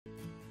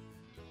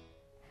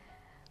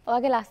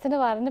ඔයගේ ලස්සන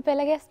වර්ණ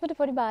පෙළ ගැස්මට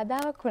පොඩි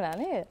බාධාවක් වුණා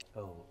නේද?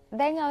 ඔව්.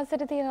 දැන්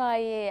අවසර තියෙනවා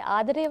අයියේ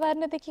ආදරේ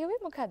වර්ණද කිව්වේ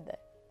මොකද්ද?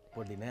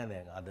 පොඩි නෑ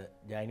දැන් අද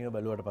ජයනිව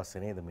බැලුවට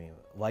පස්සේ නේද මේ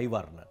වයි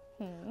වර්ණ.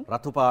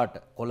 රතු පාට,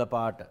 කොළ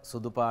පාට,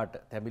 සුදු පාට,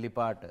 තැඹිලි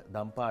පාට,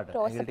 දම් පාට,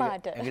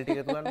 ඇඟිලි ටික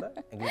එකතු ගන්න.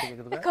 ඇඟිලි ටික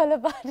එකතු ගන්න. කොළ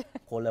පාට.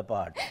 කොළ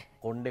පාට,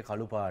 කොණ්ඩේ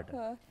කළු පාට.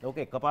 ඕක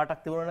එක පාටක්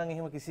තිබුණා නම්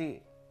එහෙම කිසි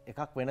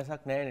එකක්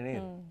වෙනසක් නෑනේ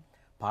නේද?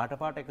 පාට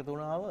පාට එකතු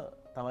වුණාම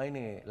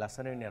තමයිනේ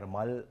ලස්සන වෙන්නේ. අර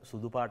මල්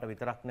සුදු පාට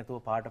විතරක් නැතුව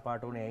පාට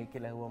පාට උනේ ඇයි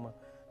කියලා ඇහුවම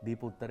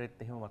දීපු උත්තරෙත්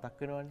එහෙම මතක්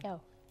වෙනවනේ. ඔව්.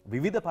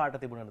 විවිධ පාට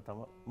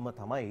තිබුණාට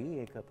තමයි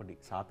ඒක පොඩි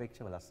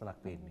සාපේක්ෂව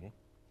ලස්සනක් වෙන්නේ.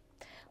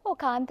 ඔව්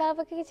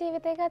කාන්තාවකගේ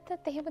ජීවිතය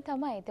ගත්තත් එහෙම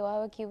තමයි. ඒත්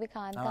ඔයාව කිව්වේ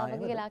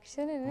කාන්තාවකගේ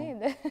ලක්ෂණ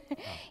නේද?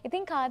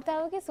 ඉතින්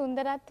කාන්තාවගේ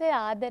සුන්දරත්වය,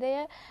 ආදරය,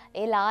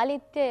 ඒ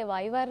ලාලිත්‍ය, ඒ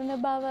වෛවර්ණ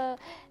බව,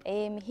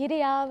 ඒ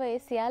මිහිරියාව, ඒ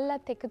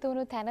සියල්ලත් එකතු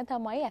වුණු තැන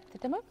තමයි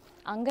ඇත්තටම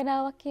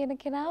අංගනාවක් කියන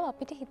කෙනාව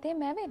අපිට හිතේ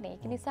මැවෙන්නේ.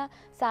 ඒක නිසා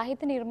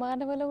සාහිත්‍ය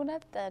නිර්මාණවල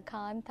වුණත්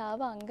කාන්තාව,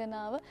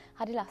 අංගනාව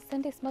හරි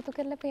ලස්සනට ඉස්මතු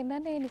කරලා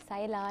පෙන්නන්නේ. ඒ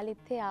නිසා ඒ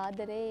ලාලිත්‍ය,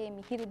 ආදරය, ඒ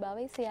මිහිරි බව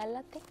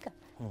සියල්ලත් එක්ක.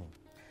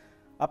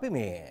 අපි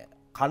මේ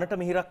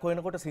කනට මිහිරක්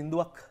හොයනකොට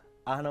සින්දුවක්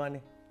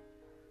අහනවනේ.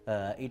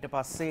 ඊට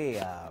පස්සේ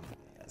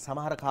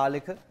සමහර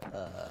කාලෙක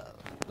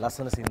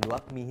ලස්සන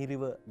සින්දුවක්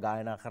මිහිරිව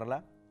ගායනා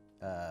කරලා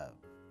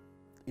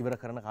ඉවර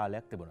කරන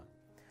කාලයක් තිබුණා.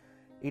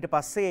 ඊට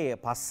පස්සේ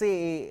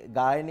ඒ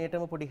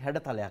ගායනයටම පොඩි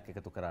හැඩතලයක්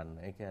එකතු කරන්න,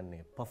 ඒ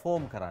කියන්නේ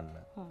පර්ෆෝම් කරන්න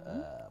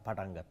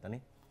පටන්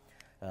ගත්තනේ.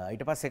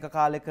 ඊට පස්සේ එක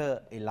කාලෙක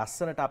ඒ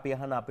ලස්සනට අපි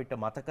අහන අපිට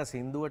මතක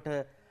සින්දුවට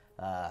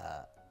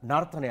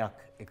නර්තනයක්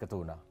එකතු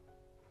වුණා.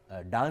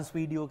 ඩාන්ස්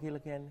වීඩියෝ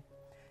කියලා කියන්නේ.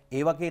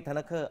 ඒ වගේ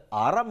තැනක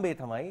ආරම්භය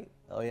තමයි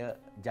ඔය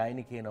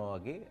ජයනි කියනවා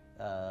වගේ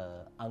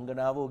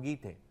අංගනාවෝ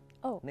ගීතේ.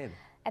 ඔව්. නේද?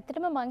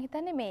 ඇත්තටම මං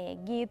හිතන්නේ මේ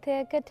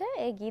ගීතයකට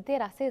ඒ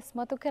ගීතයේ රසය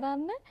ඉස්මතු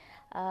කරන්න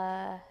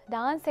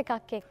ඩාන්ස්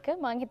එකක් එක්ක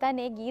මං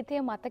හිතන්නේ ඒ ගීතය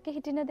මතක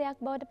හිටින දෙයක්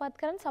බවට පත්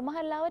කරන්න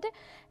සමහර ලාවට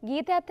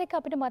ගීතයත් එක්ක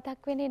අපිට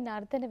මතක් වෙන්නේ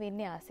නර්තන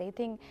වින්‍යාසය.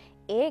 ඉතින්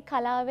ඒ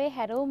කලාවේ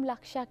හැරවුම්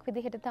ලක්ෂයක්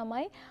විදිහට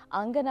තමයි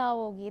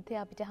අංගනාවෝ ගීතය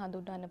අපිට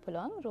හඳුන්වන්න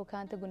පුළුවන්.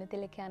 රූකාන්ත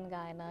ගුණතිලකයන්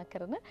ගායනා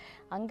කරන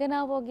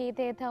අංගනාවෝ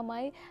ගීතය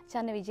තමයි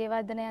චන්න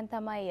විජේවර්ධනයන්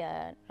තමයි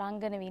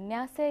රංගන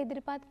වින්‍යාසය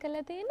ඉදිරිපත්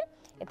කරලා තියෙන්නේ.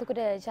 එතකොට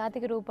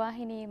ජාතික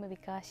රූපවාහිනියේම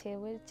විකාශය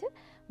වෙච්ච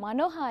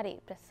මනෝහාරී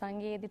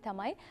ප්‍රසංගයේදී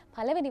තමයි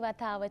පළවෙනි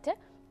වතාවට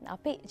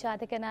අපි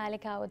ජාතික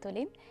නාලිකාව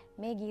තුළින්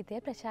මේ ගීතය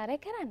ප්‍රචාරය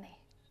කරන්නේ.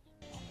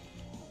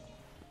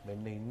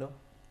 මෙන්න ඉන්න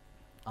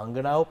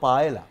අංගනාව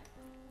පායලා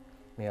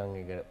නිකන්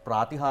ඒක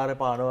ප්‍රාතිහාර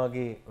පාන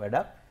වගේ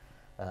වැඩක්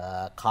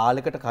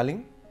කාලයකට කලින්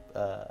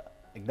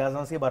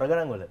 1900 බර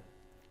ගණන් වල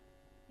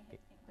 1900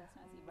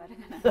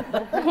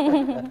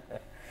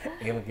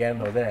 එහෙම කියන්න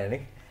හොඳ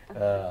නෑනේ.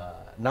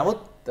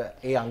 නමුත්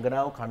ඒ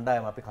අංගනාව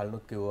කණ්ඩායම අපි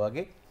කලිනුත් කිව්වා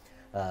වගේ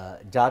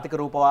ජාතික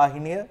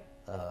රූපවාහිනිය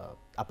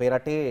අපේ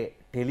රටේ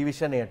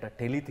ටෙලිවිෂනයට,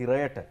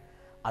 ටෙලිතිරයට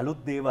අලුත්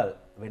දේවල්,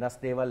 වෙනස්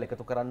දේවල්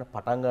එකතු කරන්න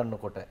පටන්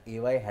ගන්නකොට,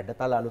 ඒවයි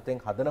හැඩතල අලුතෙන්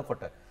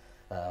හදනකොට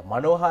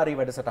මනෝහාරී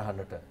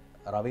වැඩසටහනට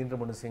රවීන්ද්‍ර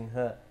මුණසිංහ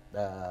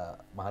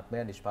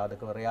මහත්මයා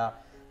නිෂ්පාදකවරයා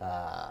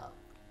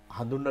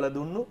හඳුන්වලා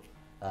දුන්නු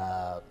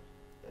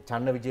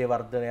චන්න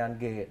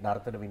විජේවර්ධනයන්ගේ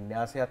නර්තන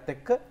වින්‍යාසයත්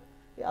එක්ක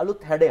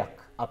අලුත් හැඩයක්.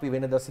 අපි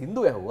වෙනද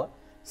සින්දු ඇහුවා.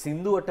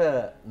 සින්දුවට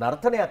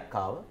නර්තනයක්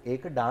ආව.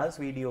 ඒක ඩාන්ස්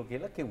වීඩියෝ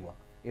කියලා කිව්වා.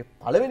 ඒ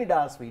පළවෙනි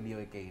ඩාන්ස්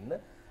වීඩියෝ එකේ ඉන්න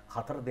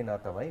 4 දෙනා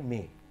තමයි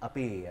මේ.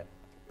 අපි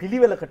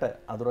පිළිවෙලකට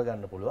අඳුර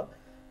ගන්න පුළුවන්.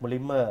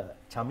 මුලින්ම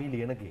චමි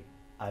ලියනගේ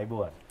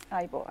අයිබෝවන්.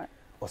 අයිබෝවන්.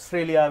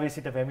 ඕස්ට්‍රේලියාවේ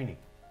සිට පැමිණි.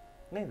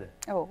 නේද?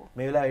 ඔව්.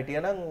 මේ වෙලාවේ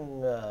හිටියනම්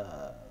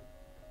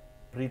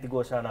ප්‍රීති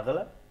ഘോഷා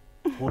නගලා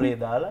පුරේ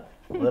දාලා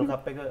වර්ල්ඩ්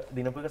කප් එක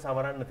දිනපු එක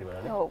සමරන්න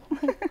තිබුණානේ. ඔව්.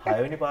 6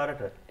 වෙනි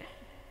පාරට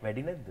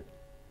වැඩි නැද්ද?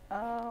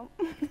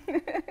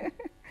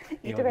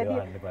 ඊට වැඩි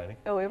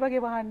ඔය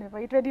වගේ වහන්න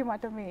එපා. ඊට වැඩි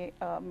මට මේ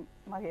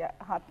මගේ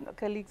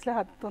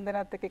කලීග්ස්ලා 3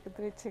 දෙනාත් එක්ක එකතු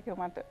වෙච්ච එක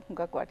මට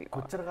හුඟක් වටිනවා.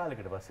 කොච්චර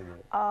කාලයකට පස්සේද?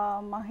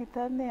 මම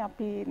හිතන්නේ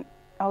අපි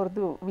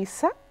අවුරුදු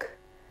 20ක්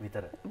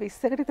විතර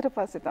 20කට විතර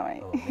පස්සේ තමයි.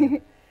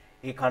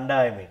 ඒ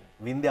කණ්ඩායමෙන්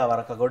වින්ද්‍යා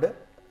වරකගොඩ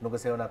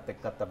නුගසේවනත්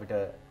එක්කත් අපිට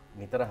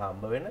නිතර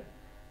හම්බ වෙන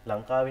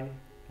ලංකාවෙනේ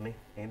නේ.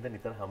 එහෙනම්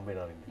නිතර හම්බ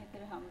වෙනවා වින්ද්‍යා.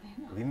 නිතර හම්බ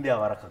වෙනවා. වින්ද්‍යා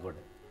වරකගොඩ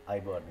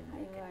අයිබෝවන්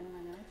වින්ද්‍යා.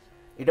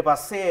 ඊට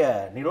පස්සේ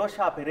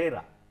නිරෝෂා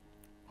පෙරේරා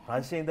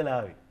ප්‍රංශයේ ඉඳලා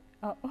ආවේ.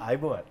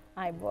 අයිබෝවන්.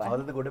 අයිබෝවන්.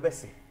 කවදද ගොඩ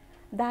බැස්සේ?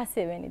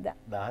 16 වෙනිදා.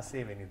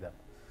 16 වෙනිදා.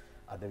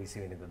 අද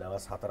 20 වෙනිදා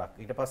දවස් 4ක්.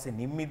 ඊට පස්සේ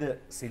නිම්මිද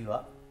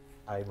සිල්වා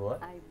අයිබෝවන්.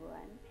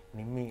 අයිබෝවන්.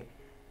 නිම්මි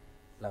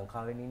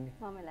ලංකාවෙන් ඉන්නේ.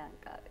 මම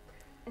ලංකාවේ.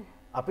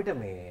 අපිට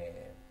මේ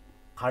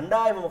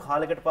කණ්ඩායමම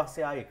කාලයකට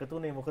පස්සේ ආයෙ එකතු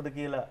වුණේ මොකද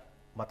කියලා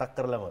මතක්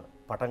කරලම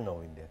පටන් ගමු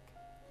වින්දයක්.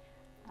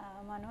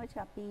 මනෝජ්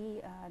අපි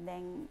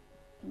දැන්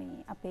මේ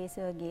අපේ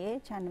සර්ගේ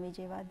චන්න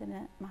විජේවර්ධන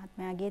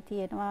මහත්මයාගේ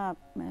තියෙනවා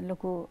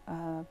ලොකු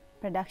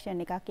ප්‍රොඩක්ෂන්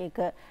එකක්. ඒක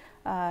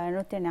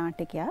නෘත්‍ය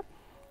නාටකයක්.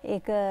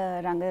 ඒක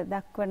රංග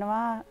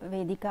දක්වනවා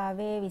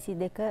වේදිකාවේ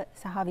 22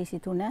 සහ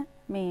 23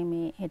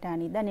 මේ හෙට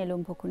අනිද්දා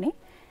නෙළුම් පොකුණේ.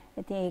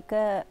 ඉතින් ඒක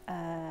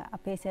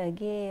අපේ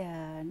සර්ගේ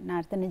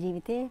නර්තන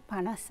ජීවිතේ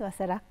 50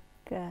 වසරක්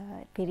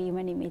පිරීම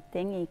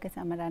නිමිත්තෙන් ඒක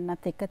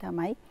සමරන්නත් එක්ක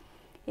තමයි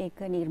ඒක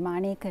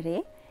නිර්මාණය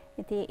කරේ.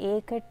 ඉතින්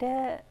ඒකට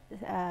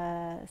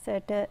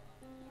සර්ට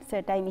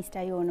සර්ටයි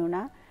මිස්ටයි ඕන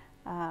වුණා.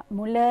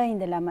 මුල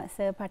ඉඳලම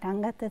සර් පටන්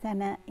ගත්ත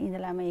තැන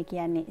ඉඳලම ඒ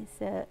කියන්නේ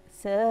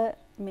සර්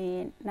මේ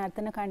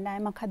නර්තන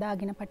කණ්ඩායමක්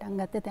හදාගෙන පටන්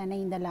ගත්ත තැන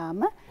ඉඳලාම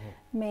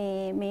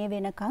මේ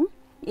වෙනකන්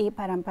ඒ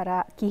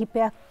පරම්පරා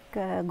කිහිපයක්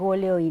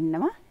ගෝලයෝ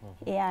ඉන්නවා.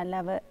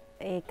 එයාලව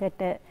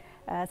ඒකට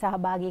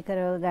සහභාගී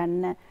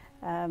කරගන්න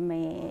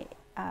මේ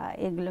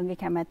ඒගොල්ලෝගේ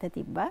කැමැත්ත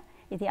තිබ්බා.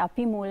 ඉතින්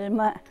අපි මුල්ම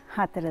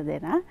 4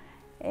 දෙනා.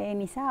 ඒ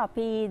නිසා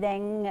අපි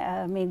දැන්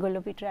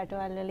මේගොල්ලෝ පිට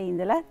රටවල් වල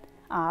ඉඳලා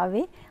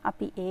ආවේ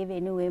අපි ඒ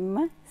වෙනුවෙන්ම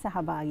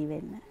සහභාගී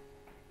වෙන්න.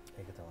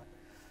 ඒක තමයි.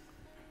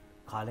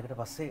 කාලයකට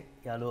පස්සේ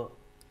යාළුවෝ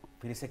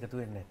පිරිස එකතු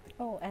වෙන්නේ නැත්තේ.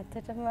 ඔව්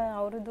ඇත්තටම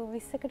අවුරුදු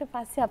 20කට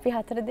පස්සේ අපි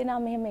 4 දෙනා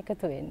මෙහෙම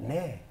එකතු වෙන්නේ.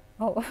 නෑ.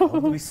 ඔව්.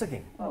 අවුරුදු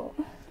 20කින්. ඔව්.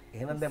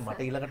 එහෙනම් දැන් මට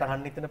ඊළඟට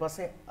අහන්න ඉතින්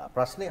පස්සේ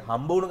ප්‍රශ්නේ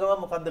හම්බ වුණ ගමන්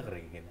මොකද්ද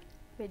කරේ කියලා.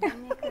 වෙඩින්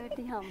එකට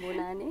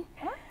හම්බුණානේ.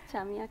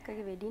 චමි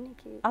අක්කගේ වෙඩින්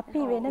එකේ. අපි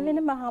වෙන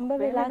වෙනම හම්බ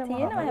වෙලා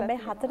තියෙනවා.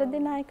 හැබැයි 4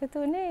 දෙනා එකතු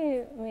වුණේ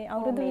මේ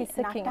අවුරුදු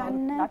 20කින්.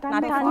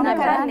 නටන්න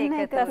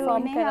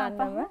perform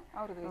කරන්නම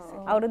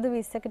අවුරුදු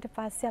 20කට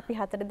පස්සේ අපි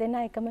 4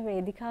 දෙනා එකම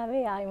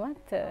වේදිකාවේ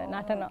ආයිමත්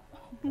නටනවා.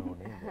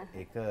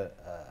 ඒක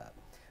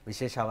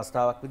විශේෂ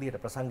අවස්ථාවක් විදිහට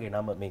ප්‍රසංගයේ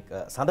නම මේක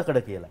සඳකඩ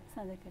කියලා.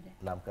 සඳකඩ.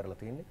 නම් කරලා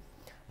තියෙන්නේ.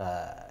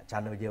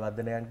 චන්න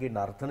විජේවර්ධනයන්ගේ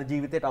නර්තන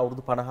ජීවිතයට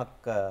අවුරුදු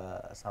 50ක්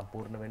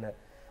සම්පූර්ණ වෙන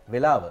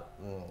වෙලාව.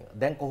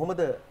 දැන්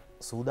කොහොමද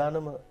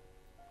සූදානම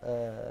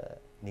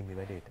නිමි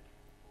වැඩේට?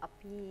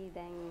 අපි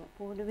දැන්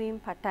පුහුණුවීම්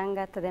පටන්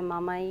ගත්ත දැන්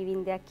මමයි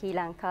වින්දයක් ශ්‍රී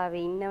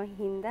ලංකාවේ ඉන්න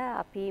හින්දා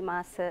අපි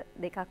මාස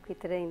 2ක්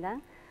විතර ඉඳන්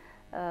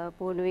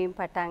පුහුණුවීම්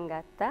පටන්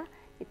ගත්තා.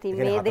 ඉතින්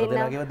මේ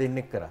දෙන්නාගේව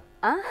දෙන්නෙක් කරා.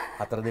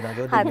 4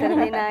 දෙනාගේව 4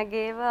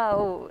 දෙනාගේව ඔව්.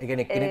 ඒ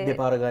කියන්නේ එක්කෙනෙක්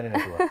දෙපාර ගානේ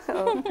නැතුව.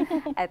 ඔව්.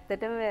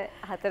 ඇත්තටම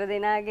 4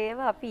 දෙනාගේව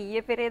අපි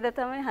ඊයේ පෙරේද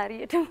තමයි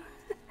හරියටම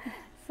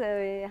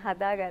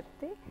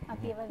හදාගත්තේ.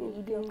 අපි ඒවා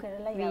වීඩියෝ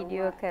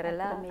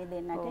කරලා මේ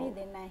දෙන්නට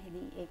දෙන්නා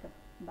හිදී ඒක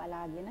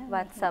බලාගෙන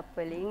WhatsApp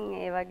වලින්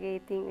ඒ වගේ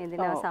ඉතින්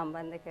එදිනව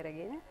සම්බන්ධ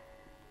කරගෙන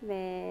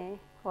මේ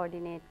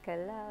කෝඩිනේට්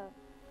කරලා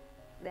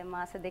දැන්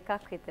මාස 2ක්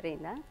විතර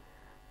ඉඳන්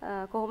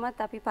කොහොමත්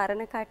අපි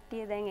පරණ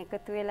කට්ටිය දැන්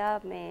එකතු වෙලා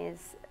මේ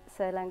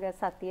සර් ළඟ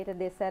සතියට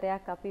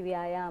දෙසරයක් අපි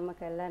ව්‍යායාම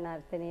කරලා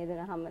නර්තනයේ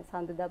දෙනහම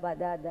සඳුදා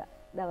බදාදා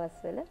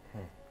දවස්වල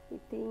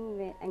ඉතින්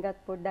මේ ඇඟත්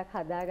පොඩ්ඩක්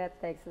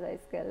හදාගත්ත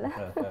එක්සර්සයිස් කරලා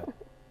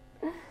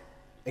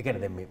ඒ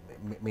කියන්නේ දැන්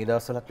මේ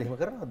දවස්වලත් එහෙම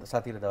කරනවද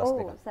සතියේ දවස්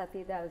දෙකක්? ඔව්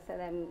සතියේ දවස්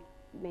දැන්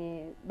මේ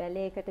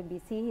බැලේකට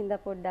බිසි හින්දා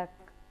පොඩ්ඩක්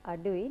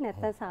අඩුයි.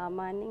 නැත්නම්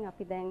සාමාන්‍යයෙන්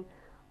අපි දැන්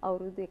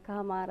අවුරුදු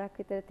 1මාරක්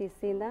විතර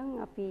තිස්සේ ඉඳන්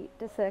අපිට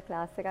සර්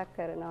ක්ලාස් එකක්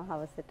කරනවා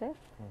හවසට.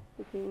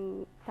 ඉතින්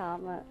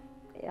තාම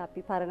අපි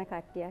පරණ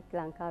කට්ටියක්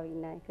ලංකාවේ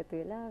ඉන්න එකතු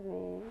වෙලා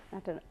මේ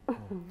නටනවා.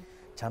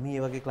 චමි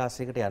ඒ වගේ ක්ලාස්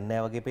එකකට යන්නේ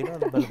නැහැ වගේ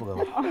පේනවද බලපු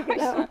ගමන්?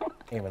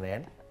 එහෙම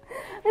නෑනේ.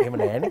 එහෙම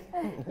නෑනේ.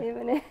 එහෙම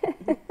නෑ.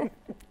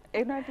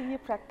 එනවාට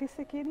ඊයේ ප්‍රැක්ටිස්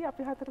එකේදී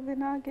අපි 4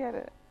 දෙනාගේ අර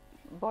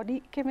බොඩි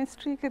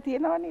කෙමිස්ට්‍රි එක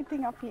තියෙනවනේ.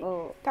 ඉතින් අපි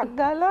ටක්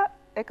ගාලා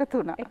එකතු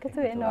වුණා. එකතු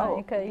වෙනවා.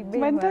 ඒක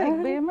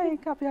ඉබේම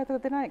ඒක අපි 4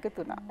 දෙනා එකතු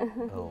වුණා.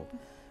 ඔව්.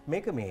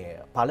 මේක මේ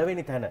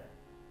පළවෙනි තැන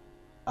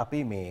අපි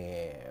මේ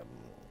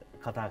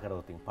කතා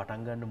කරවතින්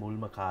පටන් ගන්න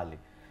මුල්ම කාලේ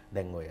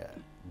දැන් ඔය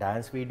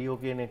ඩාන්ස් වීඩියෝ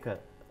කියන එක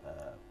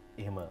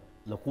එහෙම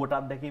ලොකුවට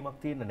අත්දැකීමක්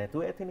තියෙන්න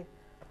නැතුව ඇතිනේ.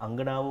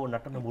 අංගනාවෝ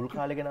නටන මුල්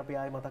කාලේ ගැන අපි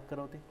ආයෙ මතක්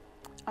කරවතින්.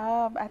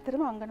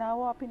 ඇත්තටම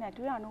අංගනාවෝ අපි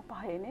නැටුවේ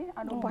 95නේ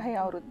 95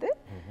 අවුරුද්දේ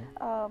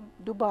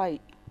ඩුබායි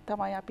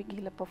තමයි අපි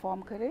ගිහිල්ලා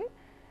perform කරේ.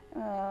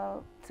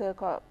 සර්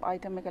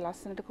අයිටම් එක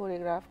ලස්සනට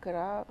කොරියෝග්‍රාෆ්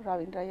කරා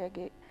රවින්ද්‍ර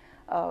අයියාගේ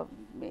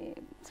මේ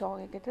සෝං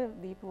එකට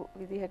දීපු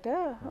විදිහට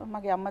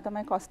මගේ අම්මා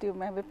තමයි කොස්ටියුම්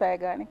එක පෑ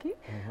ගානකි.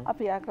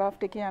 අපි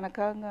එයාක්‍රාෆ්ට් එකේ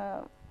යනකම්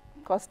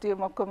කොස්ටියුම්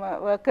ඔක්කොම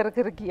වර්ක්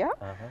කර ගියා.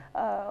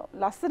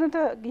 ලස්සනට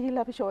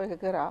ගිහිල්ලා අපි ෂෝ එක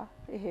කරා.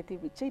 එහෙ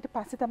තිබිච්ච. ඊට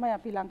පස්සේ තමයි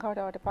අපි ලංකාවට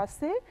ආවට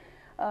පස්සේ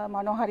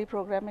මනෝහරි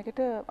ප්‍රෝග්‍රෑම් එකට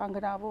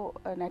අංගනාවෝ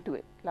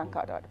නැටුවේ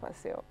ලංකාවට ආවට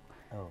පස්සේ.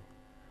 ඔව්.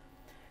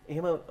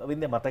 එහෙම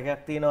වින්ද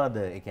මතකයක් තියෙනවද?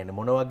 ඒ කියන්නේ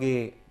මොන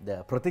වගේ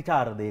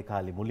ප්‍රතිචාර දේ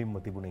කාලේ මුලින්ම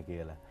තිබුණේ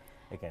කියලා?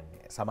 ඒ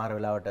කියන්නේ සමහර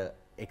වෙලාවට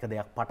එක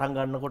දෙයක් පටන්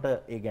ගන්නකොට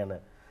ඒ ගැන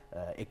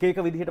එක එක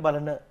විදිහට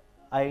බලන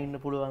අය ඉන්න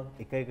පුළුවන්.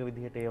 එක එක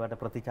විදිහට ඒවට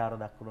ප්‍රතිචාර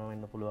දක්වනවා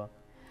වෙන්න පුළුවන්.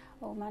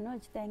 ඔව්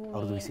මනෝජ් දැන්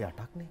අවුරුදු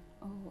 28ක් නේ.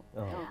 ඔව්.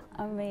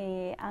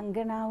 මේ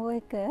අංගනාවෝ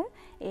එක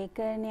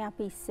ඒකනේ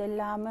අපි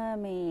ඉස්සෙල්ලාම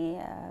මේ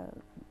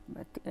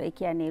ඒ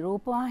කියන්නේ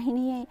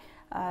රූපවාහිනියේ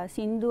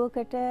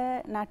සින්දුවකට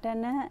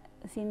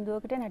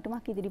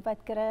නටුමක්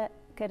ඉදිරිපත්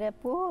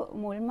කරපු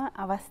මුල්ම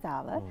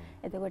අවස්ථාව.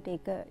 එතකොට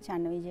ඒක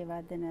චන්න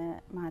විජේවර්ධන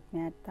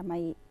මහත්මයාට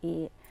තමයි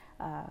ඒ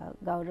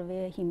ගෞරවය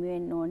හිමි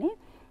වෙන්න ඕනේ.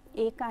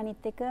 ඒක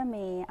අනිත් එක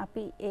මේ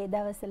අපි ඒ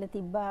දවස්වල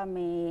තිබ්බා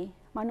මේ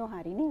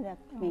මනෝහරි නේද?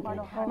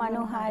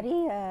 මනෝහරි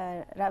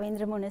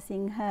රවීන්ද්‍ර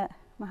මුණසිංහ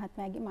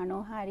මහත්මයාගේ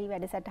මනෝහරි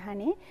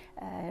වැඩසටහනේ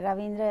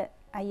රවීන්ද්‍ර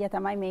අයියා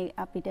තමයි මේ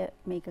අපිට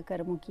මේක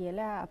කරමු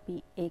කියලා අපි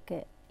ඒක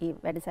ඒ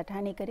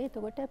වැඩසටහනේ කරේ.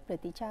 එතකොට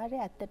ප්‍රතිචාරය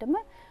ඇත්තටම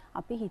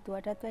අපි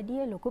හිතුවටත්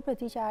වැඩිය ලොකු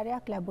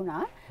ප්‍රතිචාරයක්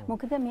ලැබුණා.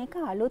 මොකද මේක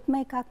අලුත්ම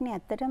එකක් නේ.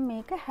 ඇත්තටම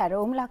මේක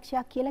හැරවුම්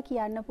ලක්ෂයක් කියලා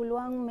කියන්න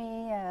පුළුවන්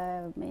මේ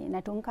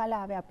නැටුම්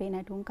කලාවේ අපේ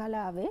නැටුම්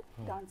කලාවේ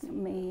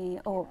මේ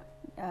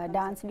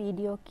ඩාන්ස්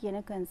වීඩියෝ කියන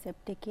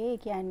concept එකේ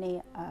කියන්නේ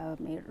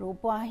මේ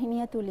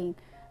රූපවාහිනිය තුලින්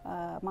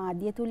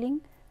මාධ්‍ය තුලින්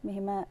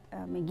මෙහෙම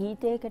මේ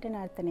ගීතයකට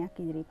නර්තනයක්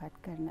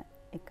ඉදිරිපත් කරන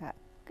එක.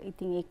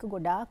 ඉතින් ඒක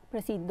ගොඩාක්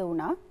ප්‍රසිද්ධ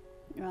වුණා.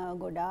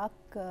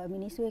 ගොඩාක්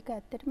මිනිස්සු ඒක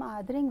ඇත්තටම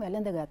ආදරෙන්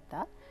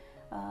වැළඳගත්තා.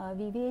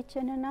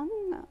 විවේචන නම්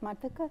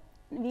මතක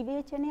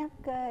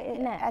විවේචනයක්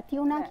ඇති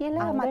වුණා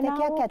කියලා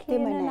මතකයක්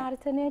ඇත්තෙම නෑ.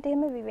 නර්තනයට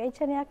එහෙම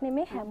විවේචනයක්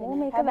නෙමෙයි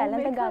හැමෝම ඒක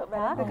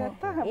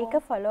වැළඳගත්තා. ඒක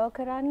ෆලෝ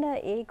කරන්න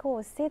ඒක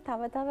ඔස්සේ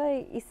තව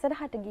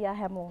ඉස්සරහට ගියා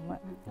හැමෝම.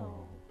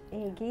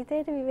 ඒ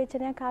ගීතයට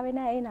විවේචනයක් ආවේ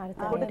නෑ ඒ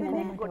නර්තනය.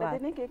 ගොඩ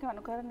දෙනෙක් ඒක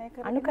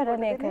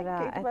අනුකරණය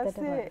කරා.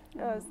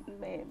 ඇත්තටම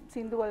මේ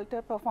සින්දු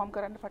වලට පර්ෆෝම්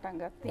කරන්න පටන්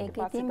ගත්තා.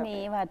 ඒක ඉතින්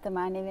මේ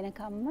වර්තමානයේ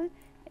වෙනකම්ම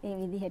ඒ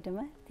විදිහටම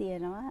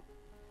තියෙනවා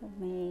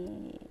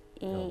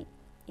මේ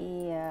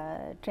ඒ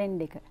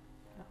ට්‍රෙන්ඩ් එක.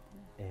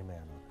 එහෙම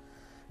යනවා.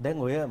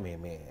 දැන් ඔය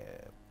මේ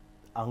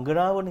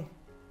අංගනාවනේ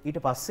ඊට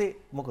පස්සේ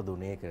මොකද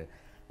උනේ? ඒක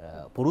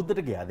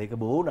පුරුද්දට ගියාද? ඒක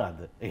බෝ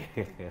වුණාද?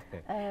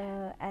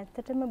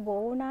 ඇත්තටම බෝ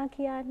වුණා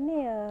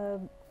කියන්නේ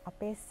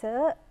අපේ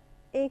සර්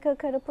ඒක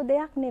කරපු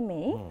දෙයක්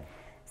නෙමෙයි.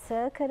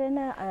 සර් කරන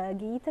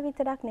ගීත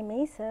විතරක්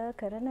නෙමෙයි සර්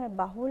කරන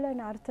බහුල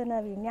නර්තන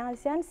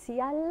වින්‍යාසයන්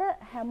සියල්ල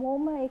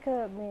හැමෝම ඒක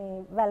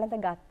මේ වැළඳ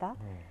ගත්තා.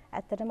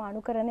 ඇත්තටම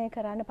අනුකරණය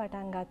කරන්න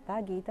පටන්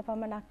ගත්තා. ගීත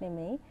පමණක්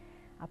නෙමෙයි.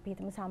 අපි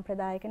හිතමු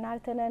සම්ප්‍රදායික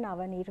නර්තන, නව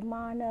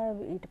නිර්මාණ,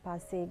 ඊට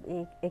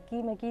පස්සේ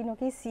එකීමකී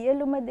නොකී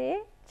සියලුම දේ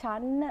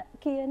චන්න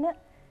කියන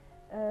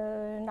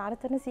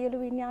නර්තන සියලු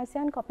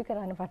වින්‍යාසයන් කොපි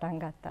කරන්න පටන්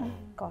ගත්තා.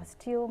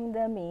 කොස්ටියුම්ද,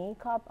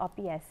 මේකප්,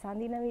 අපි ඇස්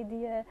අඳින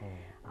විදිය,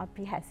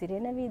 අපි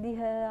හැසිරෙන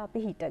විදිහ, අපි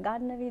හිට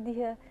ගන්න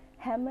විදිහ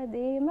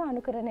හැමදේම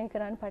අනුකරණය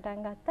කරන්න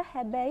පටන් ගත්තා.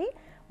 හැබැයි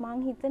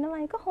මං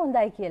හිතනවා ඒක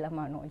හොඳයි කියලා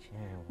මනෝජ්.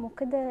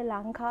 මොකද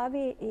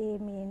ලංකාවේ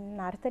මේ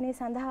නර්තනය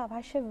සඳහා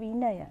අවශ්‍ය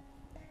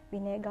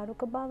විනය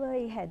ගරුක බව,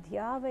 ඒ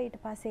හැදියාව, ඊට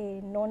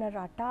පස්සේ නොන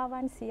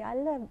රටාවන්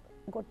සියල්ල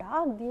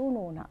ගොඩාක්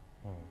දියුණු වුණා.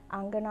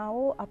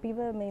 අංගනාවෝ අපිව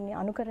මේ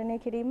අනුකරණය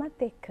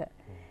කිරීමත් එක්ක.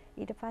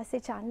 ඊට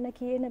පස්සේ චන්න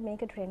කියන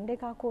මේක ට්‍රෙන්ඩ්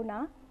එකක්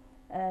වුණා.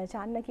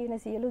 චන්න කියන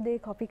සියලු දේ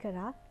කොපි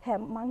කරා.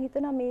 මං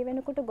හිතනවා මේ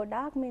වෙනකොට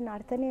ගොඩාක් මේ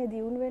නර්තනය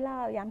දියුණු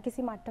වෙලා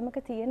යම්කිසි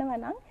මට්ටමක තියෙනවා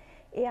නම්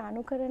ඒ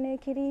අනුකරණය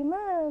කිරීම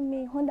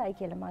මේ හොඳයි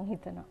කියලා මං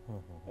හිතනවා.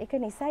 ඒක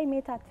නිසයි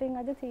මේ තත්ත්වෙන්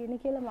අද තියෙන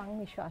කියලා මං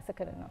විශ්වාස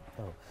කරනවා.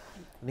 ඔව්.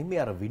 නිම්මි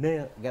අර විනය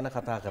ගැන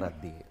කතා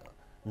කරද්දී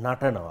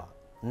නටනවා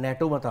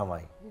නැටුම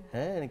තමයි.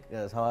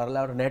 ඈ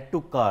සමහරලාවට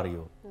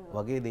නැට්ටුකාරියෝ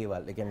වගේ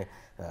දේවල්. ඒ කියන්නේ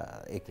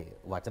ඒකේ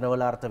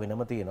වචනවල අර්ථ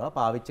වෙනම තියෙනවා.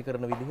 පාවිච්චි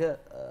කරන විදිහ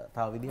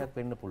තව විදිහක්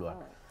වෙන්න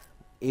පුළුවන්.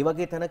 ඒ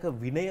වගේ තැනක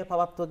විනය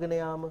පවත්වගෙන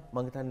යාම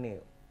මං හිතන්නේ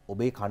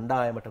ඔබේ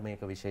කණ්ඩායමට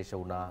මේක විශේෂ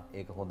වුණා.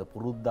 ඒක හොඳ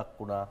පුරුද්දක්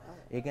වුණා.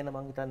 ඒ ගැන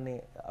මං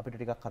හිතන්නේ අපිට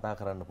ටිකක් කතා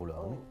කරන්න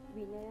පුළුවන් නේ.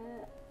 විනය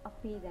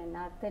අපි දැන්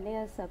නර්තනය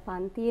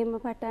පන්තියෙම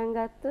පටන්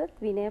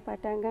ගත්තොත් විනය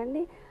පටන්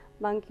ගන්නේ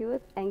මං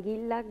කිව්වොත්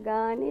ඇඟිල්ලක්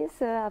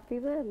ගානේ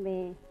අපිව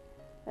මේ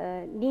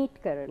නීට්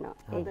කරනවා.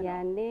 ඒ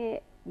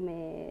කියන්නේ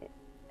මේ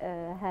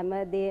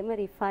හැමදේම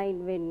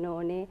රිෆයින් වෙන්න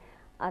ඕනේ.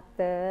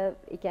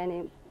 ඒ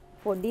කියන්නේ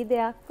පොඩි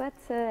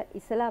දෙයක්වත්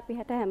ඉස්සලා අපි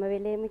හැට හැම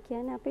වෙලේම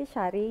කියන්නේ අපේ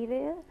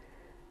ශරීරය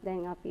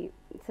දැන් අපි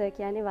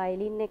කියන්නේ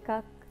වයලින් එකක්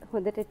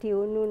හොඳට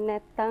ටියුන් වුනේ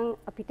නැත්නම්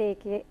අපිට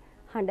ඒකේ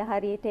හඬ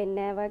හරියට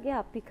එන්නේ නැහැ වගේ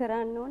අපි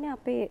කරන්න ඕනේ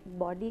අපේ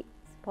බොඩි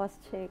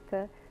පොස්චර් එක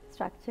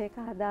ස්ට්‍රක්චර්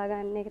එක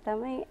හදාගන්න එක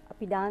තමයි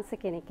අපි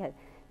ඩාන්සර් කෙනෙක් හැද.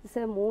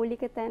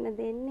 මූලික තැන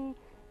දෙන්නේ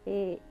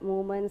ඒ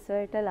මූවමන්ට්ස්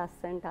වලට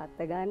ලස්සනට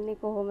අතගන්නේ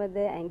කොහොමද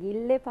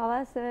ඇඟිල්ලේ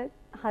පවස්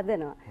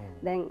හදනවා.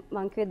 දැන්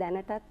මං කිව්වේ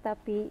දැනටත්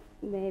අපි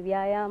මේ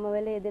ව්‍යායාම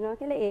වල යෙදෙනවා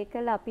කියලා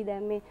ඒකල අපි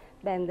දැන් මේ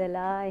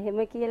බැඳලා එහෙම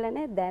කියලා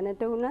නෑ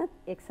දැනට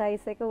වුණත්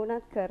එක්සර්සයිස් එක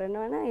වුණත්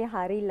කරනවා නම් ඒ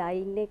හරි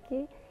ලයින්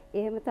එකේ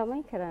එහෙම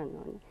තමයි කරන්න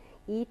ඕනේ.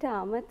 ඊට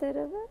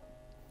අමතරව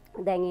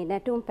දැන් ඒ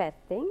නැටුම්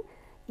පැත්තෙන්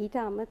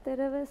ඊට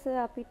අමතරව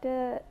අපිට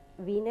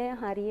විනය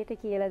හරියට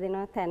කියලා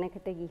දෙනවා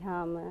තැනකට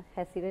ගිහාම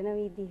හැසිරෙන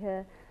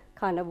විදිහ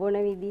කනබොන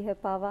විදිහ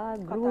පවා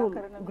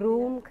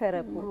ගෲම්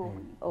කරපු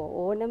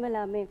ඕනම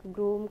ළමයෙක්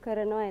ගෲම්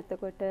කරනවා.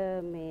 එතකොට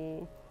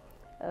මේ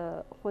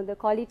හොඳ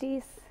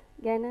ක්වොලිටිස්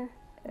ගැන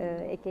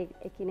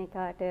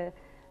එකිනෙකාට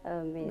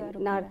මේ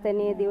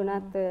නර්තනයේ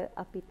දිනුනත්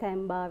අපි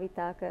තැන්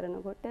භාවිතා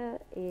කරනකොට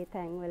ඒ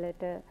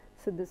තැන්වලට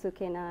සුදුසු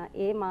කෙනා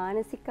ඒ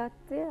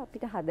මානසිකත්වය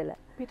අපිට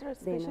හදලා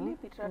පිටරට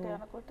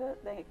යනකොට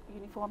දැන්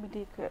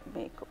යුනිෆෝමිටි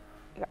මේක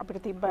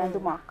අපිට තිබ්බ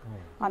ඇඳුමක්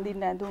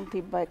අඳින්න ඇඳුම්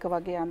තිබ්බ එක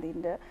වගේ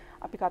අඳින්න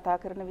අපි කතා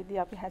කරන විදිය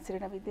අපි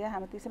හැසිරෙන විදිය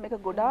හැමතිස්සෙම මේක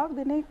ගොඩාක්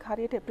දෙනෙක්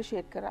හරියට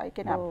ඇප්‍රීෂিয়েට් කරා. ඒ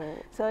කියන්නේ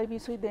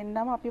සර්විසුයි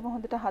දෙන්නම අපිම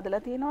හොඳට හදලා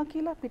තියෙනවා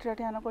කියලා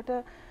පිටරට යනකොට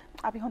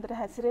අපි හොඳට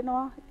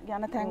හැසිරෙනවා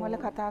යන තැන්වල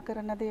කතා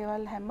කරන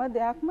දේවල් හැම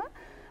දෙයක්ම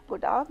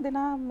ගොඩාක්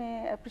දෙනා මේ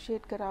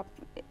ඇප්‍රීෂিয়েට් කරා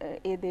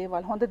ඒ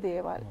දේවල් හොඳ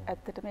දේවල්.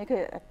 ඇත්තට මේක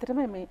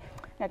ඇත්තටම මේ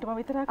නැටුම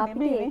විතරක්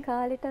නෙමෙයි ඒ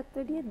කාලෙටත්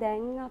වැඩිය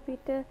දැන්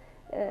අපිට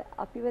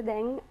අපිව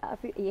දැන්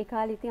අපි ඒ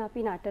කාලේ ඉතින්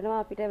අපි නටනවා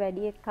අපිට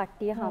වැඩි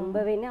කට්ටිය හම්බ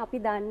වෙන්නේ අපි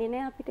දන්නේ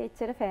නැහැ අපිට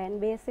එච්චර ෆෑන්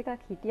බේස්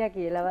එකක් හිටියා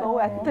කියලා.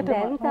 ඔව් ඇත්තටම.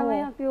 දැන් තමයි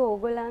අපි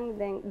ඕගොල්ලන්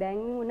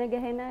දැන් උණ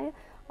ගැහෙන අය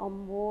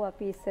අම්බෝ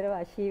අපි ඉස්සර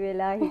වශී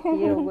වෙලා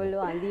හිටියේ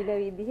ඕගොල්ලෝ අඳින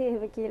විදිහ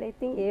එහෙම කියලා.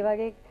 ඉතින් ඒ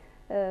වගේ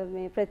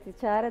මේ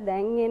ප්‍රතිචාර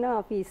දැන් එනවා.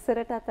 අපි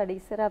ඉස්සරටත් අඩ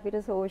ඉස්සර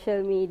අපිට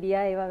සෝෂල්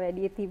මීඩියා ඒවා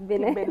වැඩි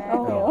තිබ්බේ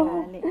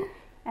නැහැ.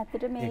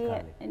 ඇත්තට මේ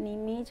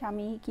නිමි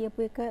චමී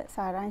කියපු එක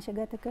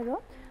සාරාංශගත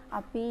කරොත්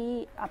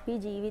අපි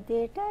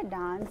ජීවිතේට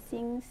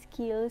ඩාන්සිං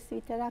ස්කිල්ස්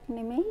විතරක්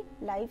නෙමෙයි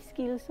ලයිෆ්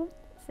ස්කිල්ස්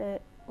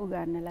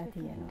උගන්වලා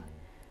තියෙනවා.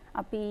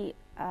 අපි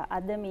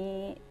අද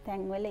මේ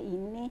තැන්වල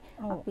ඉන්නේ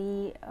අපි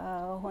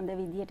හොඳ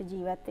විදියට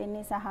ජීවත්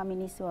වෙන්නේ සහ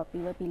මිනිස්සු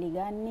අපිව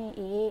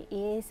පිළිගන්නේ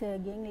ඒ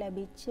සර්ගෙන්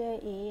ලැබිච්ච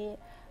ඒ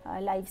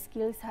ලයිෆ්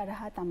ස්කිල්ස්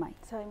හරහා තමයි.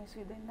 සර්මිස්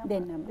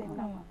දෙන්නම.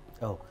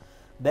 ඔව්.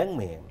 දැන්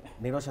මේ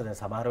නිරෝෂ දැන්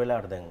සමහර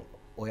වෙලාවට දැන්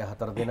ඔය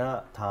 4 දෙනා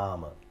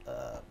තාම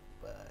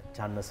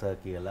චන්න සර්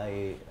කියලා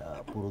ඒ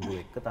පුරුදු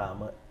එක්ක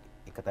තාම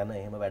එක තැන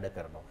එහෙම වැඩ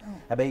කරනවා.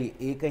 හැබැයි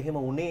ඒක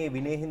එහෙම උනේ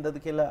විනය හින්දාද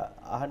කියලා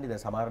අහන්නේ.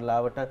 දැන් සමහර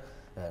ලාවට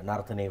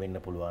නර්තනය වෙන්න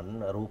පුළුවන්,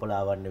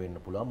 රූපලාවන්‍ය වෙන්න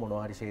පුළුවන්,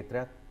 මොනවා හරි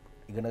ක්ෂේත්‍රයක්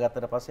ඉගෙන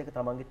ගත්තට පස්සේ ඒක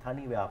තමන්ගේ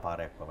තනි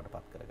ව්‍යාපාරයක් වඩ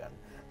පත් කරගන්න.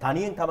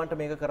 තනියෙන් තමන්ට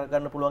මේක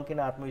කරගන්න පුළුවන්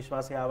කියන ආත්ම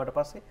විශ්වාසය ආවට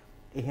පස්සේ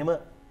එහෙම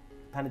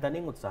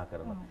තනියෙන් උත්සාහ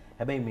කරනවා.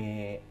 හැබැයි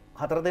මේ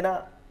 4 දෙනා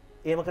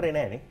එහෙම කරේ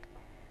නැහැ නේ?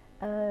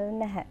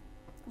 නැහැ.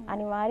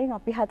 අනිවාර්යෙන්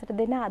අපි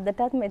 4 දෙනා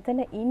අදටත්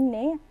මෙතන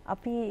ඉන්නේ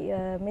අපි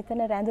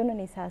මෙතන රැඳුණු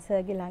නිසා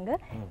සර්ගේ ළඟ.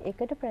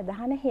 ඒකට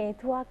ප්‍රධාන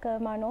හේතුවක්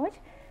මනෝජ්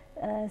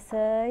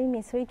සර්යි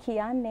මිසුයි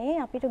කියන්නේ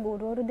අපිට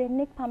ගුරුවරු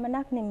දෙන්නෙක්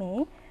පමණක්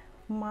නෙමෙයි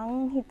මං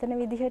හිතන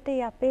විදිහට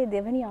අපේ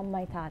දෙවනි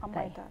අම්මයි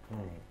තාත්තයි.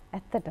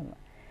 ඇත්තටම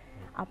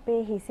අපේ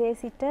හිසේ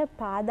සිට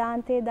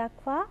පාදාන්තයේ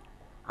දක්වා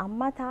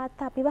අම්මා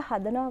තාත්තා අපිව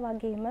හදනවා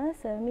වගේම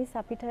සර්මිස්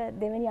අපිට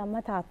දෙවනි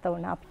අම්මා තාත්තා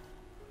වුණා.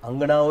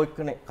 අංගනාව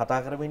එක්කනේ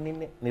කතා කරමින්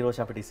ඉන්නේ.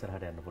 නිරෝෂ අපිට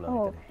ඉස්සරහට යන්න පුළුවන්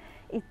හිතේ.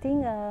 ඉතින්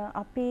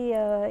අපි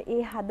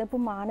ඒ හදපු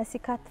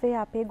මානසිකත්වය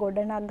අපේ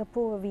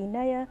ගොඩනගපු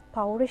විනය,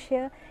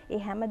 පෞරුෂය, ඒ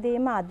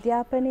හැමදේම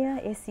අධ්‍යාපනය,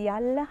 ඒ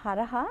සියල්ල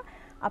හරහා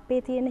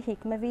අපේ තියෙන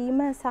හික්මවීම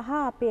සහ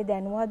අපේ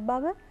දැනුවත්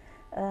බව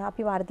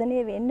අපි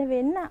වර්ධනය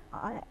වෙන්න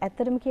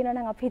ඇත්තටම කියනවා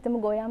නම් අපි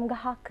හිතමු ගොයම්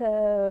ගහක්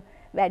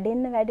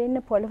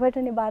වැඩෙන්න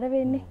පොළවටනේ බර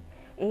වෙන්නේ.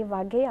 ඒ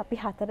වගේ අපි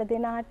 4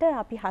 දෙනාට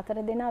අපි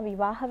 4 දෙනා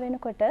විවාහ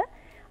වෙනකොට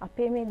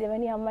අපේ මේ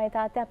දෙවනි අම්මයි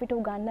තාත්තා අපිට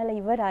උගන්වලා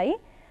ඉවරයි.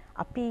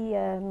 අපි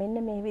මෙන්න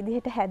මේ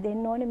විදිහට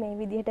හැදෙන්න ඕනේ, මේ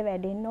විදිහට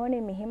වැඩෙන්න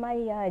ඕනේ,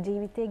 මෙහෙමයි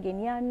ජීවිතේ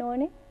ගෙනියන්න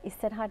ඕනේ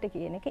ඉස්සරහට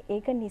කියන එක.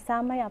 ඒක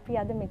නිසාමයි අපි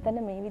අද මෙතන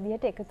මේ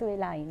විදිහට එකතු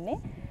වෙලා ඉන්නේ.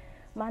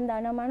 මම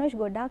දන්නවා මනෝජ්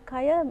ගොඩක්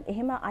අය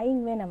එහෙම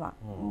අයින් වෙනවා.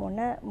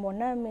 මොන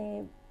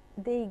මේ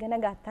දේ ඉගෙන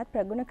ගත්තත්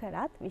ප්‍රගුණ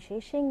කරත්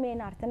විශේෂයෙන් මේ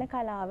නර්තන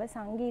කලාව,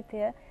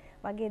 සංගීතය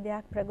වගේ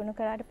දෙයක් ප්‍රගුණ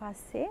කරාට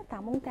පස්සේ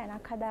තමුන්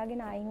තැනක්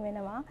හදාගෙන අයින්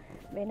වෙනවා.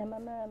 වෙනමම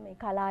මේ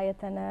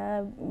කලායතන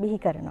බිහි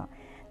කරනවා.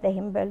 දැන්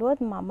එහෙම බැලුවොත්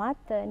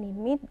මමත්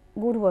නිම්මිත්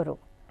ගුරුවරු.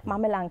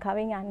 මම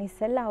ලංකාවෙන් යන්න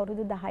ඉස්සෙල්ලා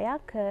අවුරුදු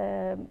 10ක්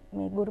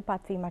මේ ගුරු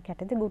පත්වීමක්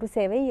යටතේ ගුරු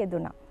සේවයේ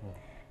යෙදුණා.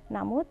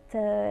 නමුත්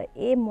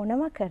ඒ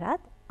මොනව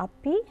කරත්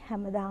අපි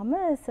හැමදාම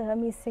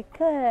සර්මිස් එක්ක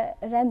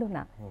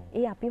රැඳුණා.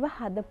 ඒ අපිව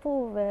හදපු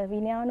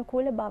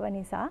විනයානුකූල බව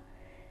නිසා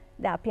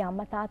දැන් අපි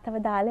අම්මා තාත්තව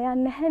දාලා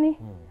යන්නේ නැහනේ.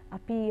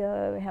 අපි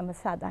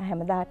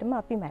හැමදාටම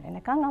අපි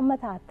මැරෙනකන් අම්මා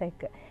තාත්තා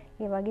එක්ක.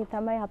 ඒ වගේ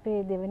තමයි අපේ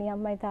දෙවෙනි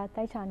අම්මයි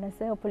තාත්තයි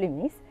චන්නස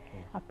ඔපුලිමිස්.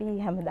 අපි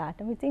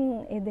හැමදාටම ඉතින්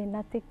ඒ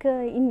දෙන්නත් එක්ක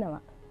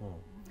ඉන්නවා.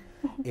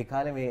 ඒ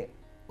කාලේ මේ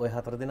ඔය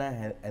 4 දෙනා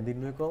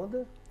ඇඳින්නුවේ කොහොමද?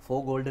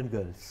 4 golden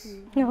girls.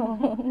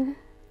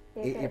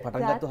 ඒ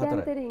පටන් ගත්ත 4.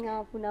 ජාත්‍යන්තරින්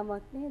ආපු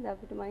නමක් නේද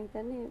අපිට මම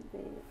හිතන්නේ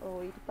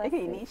මේ ඊට පස්සේ ඒක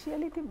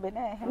ඉනිෂියලි තිබ්බේ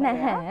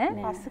නැහැ.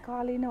 පස්සේ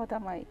කාලීනව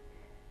තමයි.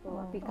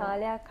 අපි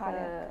කාලයක්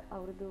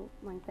අවුරුදු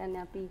මම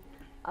හිතන්නේ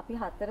අපි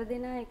 4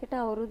 දෙනා එකට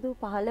අවුරුදු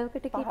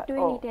 15කට කිට්ටු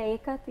වෙන හිටියා.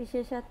 ඒකත්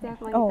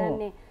විශේෂත්වයක් මම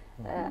හිතන්නේ.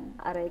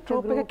 අර එක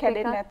ගෲප් එක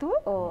කැඩෙන්නේ නැතුව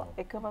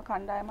එකම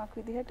කණ්ඩායමක්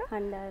විදිහට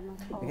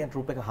කණ්ඩායමක්. ඒ කියන්නේ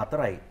group එක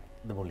 4යි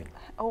ද මුලින්.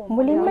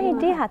 මුලින්ම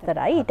හිටියේ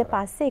 4යි. ඊට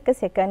පස්සේ එක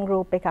second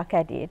group එකක්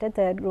හැටියට,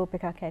 third group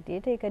එකක්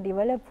හැටියට ඒක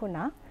develop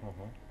වුණා.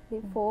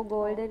 ඉතින් 4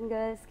 golden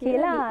girls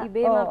කියලා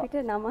ඉබේම අපිට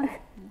නම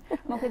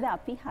මොකද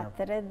අපි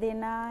 4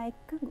 දෙනා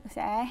එක්ක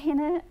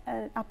සෑහෙන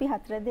අපි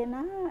 4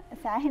 දෙනා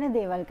සෑහෙන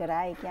දේවල්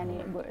කරා. ඒ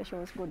කියන්නේ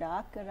ෂෝස්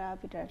ගොඩාක් කරා,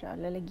 අපිට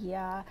රටවල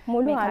ගියා.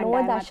 මුළු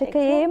 90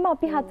 දශකයේම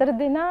අපි 4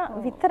 දෙනා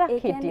විතරක්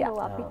හිටියා.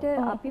 අපිට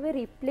අපිව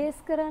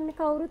රිප්ලේස් කරන්න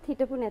කවුරුත්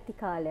හිටපු නැති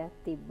කාලයක්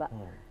තිබ්බා.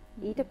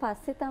 ඊට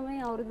පස්සේ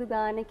තමයි අවුරුදු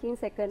ගානකින්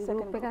සෙකන්ඩ්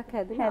ගෲප් එකක්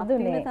හැදුනේ.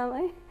 අපිම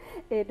තමයි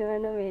ඒට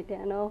වෙන මේට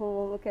යනවා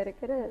හොමම කර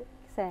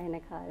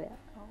සෑහෙන කාලයක්.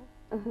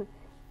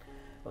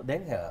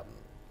 දැන්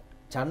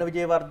චන්න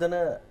විජේවර්ධන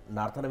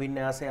නර්තන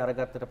වින්‍යාසය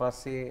අරගත්තට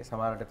පස්සේ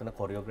සමහරවිට එතන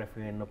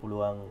කොරියෝග්‍රැෆි වෙන්න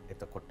පුළුවන්,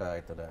 එතකොට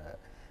එතන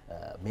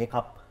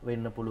මේකප්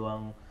වෙන්න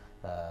පුළුවන්,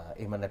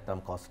 එහෙම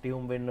නැත්නම්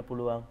කොස්ටියුම් වෙන්න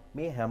පුළුවන්.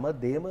 මේ හැම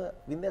දෙම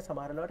වින්‍යාස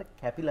සමහර වෙලාවට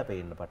කැපිලා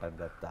පේන්න පටන්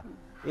ගත්තා.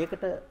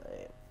 ඒකට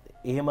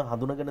එහෙම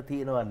හඳුනගෙන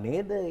තියෙනවා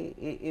නේද?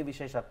 ඒ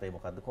විශේෂත්වය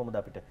මොකද්ද? කොහොමද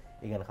අපිට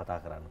ඒ ගැන කතා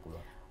කරන්න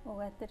පුළුවන්?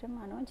 ඔව් ඇත්තටම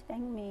මනෝජ්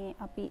දැන් මේ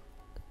අපි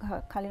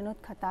කලිනුත්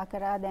කතා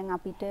කරා දැන්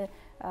අපිට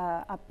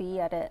අපි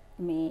අර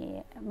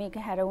මේක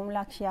හැරවුම්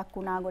ලක්ෂයක්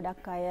වුණා.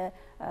 ගොඩක් අය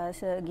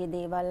සර්ගේ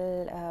දේවල්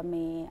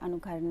මේ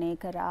අනුකරණය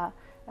කරා.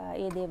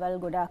 ඒ දේවල්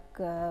ගොඩක්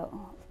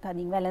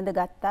තදින් වැළඳ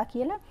ගත්තා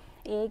කියලා.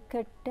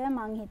 ඒකට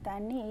මං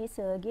හිතන්නේ ඒ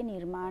සර්ගේ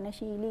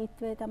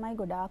නිර්මාණශීලීත්වය තමයි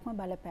ගොඩාක්ම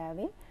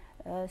බලපෑවේ.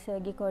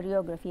 සර්ගේ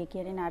කොරියෝග්‍රැෆි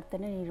කියන්නේ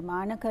නර්තන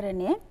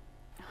නිර්මාණකරණය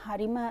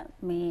හරිම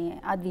මේ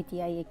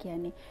අද්විතීයයි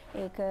කියන්නේ.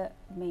 ඒක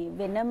මේ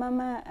වෙනමම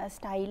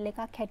ස්ටයිල් එකක්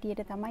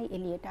හැටියට තමයි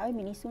එළියට ආවේ.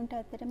 මිනිස්සුන්ට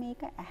ඇත්තට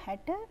මේක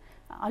ඇහැට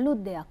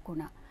අලුත් දෙයක්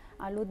වුණා.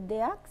 අලුත්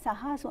දෙයක්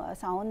සහ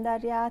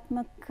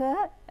සෞන්දර්යාත්මක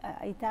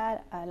ඉතා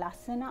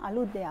ලස්සන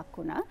අලුත් දෙයක්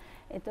වුණා.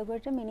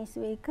 එතකොට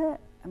මිනිස්සු ඒක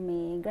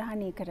මේ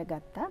ග්‍රහණය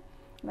කරගත්තා.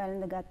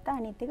 වැළඳගත්තා.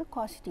 අනිත් එක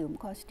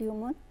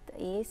කොස්ටියුමුත්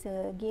ඒ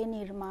සර්ගේ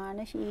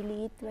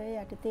නිර්මාණශීලීත්වය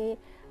යටතේ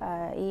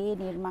ඒ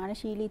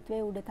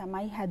නිර්මාණශීලීත්වය උඩ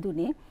තමයි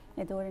හැදුනේ.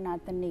 එතකොට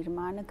නර්තන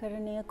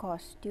නිර්මාණකරණය,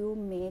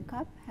 කොස්ටියුම්,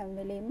 මේකප් හැම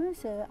වෙලෙම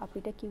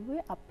අපිට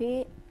කිව්වේ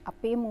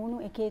අපේ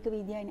මූණු එක එක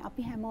විදිහයිනේ.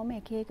 අපි හැමෝම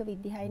එක එක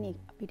විදිහයිනේ.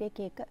 අපිට එක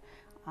එක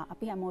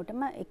අපි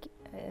හැමෝටම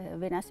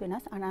වෙනස්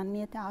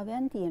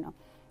අනන්‍යතාවයන් තියෙනවා.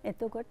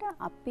 එතකොට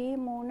අපේ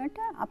මූණට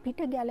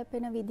අපිට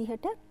ගැළපෙන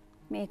විදිහට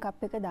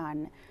මේකප් එක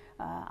දාන්න.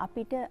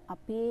 අපිට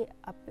අපේ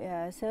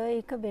සර්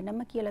එක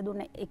වෙනම කියලා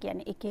දුන්න. ඒ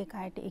කියන්නේ එක එක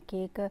අයට එක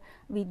එක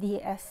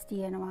විදිහේ ඇස්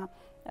තියෙනවා.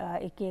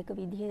 එක එක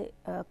විදිහේ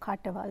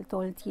කටවල්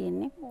තොල්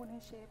තියෙන්නේ. මූණේ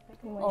ෂේප් එක.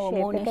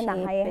 ෂේප් එක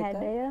නහය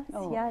හැඩය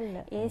සියල්ල.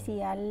 ඒ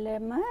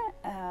සියල්ලම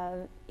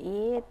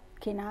ඒ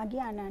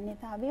කෙනාගේ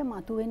අනන්‍යතාවය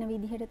මතුවෙන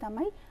විදිහට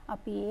තමයි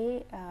අපි ඒ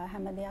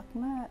හැම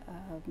දෙයක්ම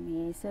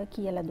මේ සර්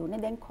කියලා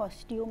දුන්නේ. දැන්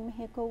කොස්ටියුම්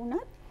එකක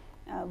වුණත්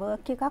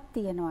වර්ක් එකක්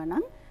තියෙනවා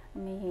නම්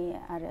මේ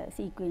අර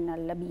සීක්වින්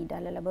අල්ල බීඩ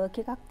අල්ලලා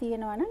වර්ක් එකක්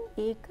තියෙනවා නම්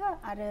ඒක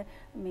අර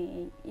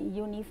මේ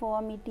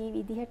යුනිෆෝමිටි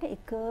විදිහට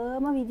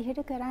එකම විදිහට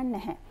කරන්නේ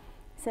නැහැ.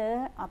 සර්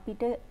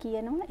අපිට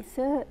කියනවා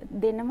සර්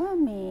දෙනවා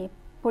මේ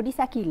පොඩි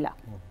සැකිල්ලක්.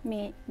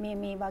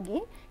 මේ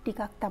වගේ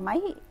ටිකක්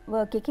තමයි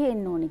වර්ක් එකේ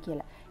එන්න ඕනේ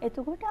කියලා.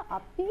 එතකොට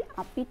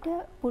අපිට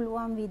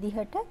පුළුවන්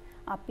විදිහට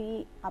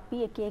අපි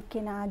එක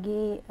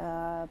එක්කෙනාගේ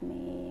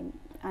මේ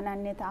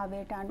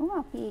අනන්‍යතාවයට අනුව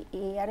අපි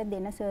ඒ අර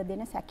සර්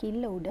දෙන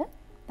සැකිල්ල උඩ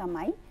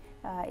තමයි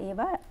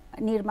ඒවා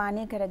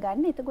නිර්මාණය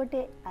කරගන්න. එතකොට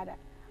අර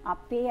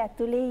අපේ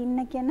ඇතුලේ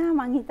ඉන්න කෙනා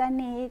මං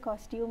හිතන්නේ මේ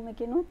කොස්ටියුම්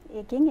එකෙනුත්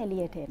ඒකෙන්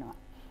එළියට එනවා.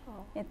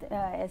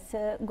 එස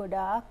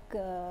ගොඩාක්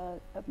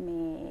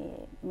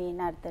මේ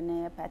නර්තනය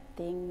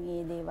පැත්තෙන්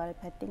ඒ දේවල්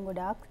පැත්තෙන්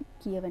ගොඩාක්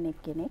කියවන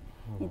කෙනෙක්.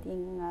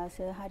 ඉතින්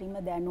සර් හරිම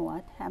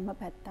දැනුවත් හැම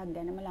පැත්තක්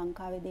ගැනම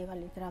ලංකාවේ දේවල්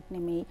විතරක්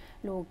නෙමෙයි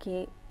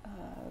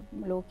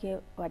ලෝකයේ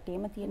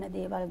වටේම තියෙන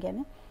දේවල් ගැන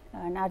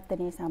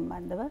නර්තනයේ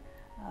සම්බන්ධව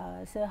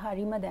සර්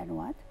හරිම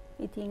දැනුවත්.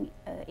 ඉතින්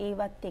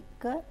ඒවත්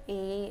එක්ක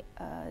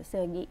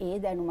සර්ගේ ඒ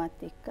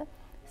දැනුමත් එක්ක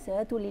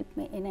සර් තුලින්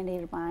එන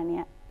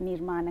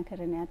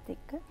නිර්මාණකරණයත්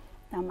එක්ක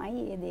තමයි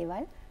මේ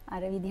දේවල්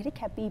අර විදිහට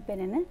කැපී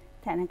පෙනෙන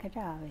තැනකට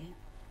ආවේ.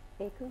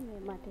 ඒක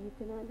මට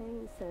හිතෙනවා දැන්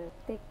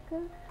සර්ට් එක්ක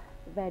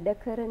වැඩ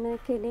කරන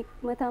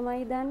කෙනෙක්ම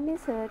තමයි දන්නේ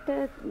සර්ට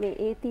මේ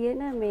ඒ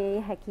තියෙන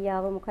මේ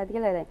හැකියාව මොකක්ද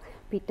කියලා. දැන්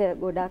පිට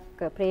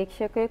ගොඩක්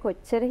ප්‍රේක්ෂකයෝ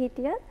කොච්චර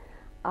හිටියත්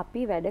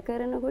අපි වැඩ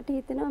කරනකොට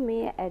හිතෙනවා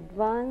මේ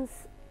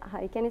ඇඩ්වාන්ස්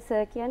ඒ කියන්නේ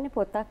සර් කියන්නේ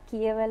පොතක්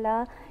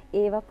කියවලා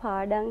ඒවා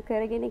පාඩම්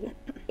කරගෙන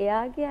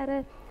එයාගේ අර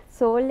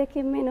සෝල්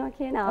එකෙන් එනවා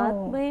කියන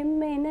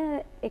ආත්මයෙන්ම එන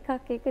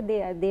එකක් එක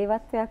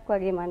දේවත්වයක්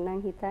වගේ මම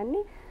නම්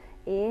හිතන්නේ.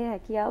 ඒ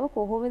හැකියාව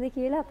කොහොමද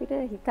කියලා අපිට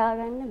හිතා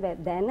ගන්න බෑ.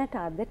 දැනට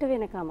අදට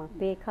වෙනකම්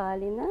අපේ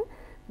කාලේ නම්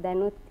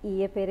දැනුත්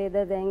ඊයේ පෙරේද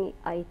දැන්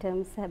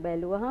අයිටම්ස්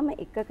බැලුවාම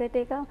එකකට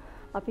එක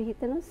අපි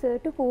හිතනවා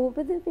සර්ට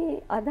කොහොමද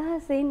මේ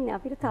අදහස එන්නේ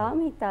අපිට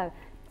තාම හිතා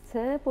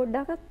සර්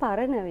පොඩ්ඩක්වත්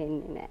පරණ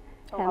වෙන්නේ නැහැ.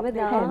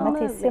 හැමදාම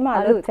තිස්සෙම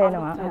අලුත්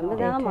වෙනවා.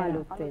 හැමදාම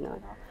අලුත්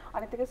වෙනවා.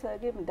 අනිත් එක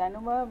සර්ගේ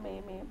දැනුම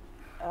මේ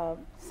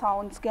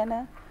සවුන්ඩ්ස් ගැන,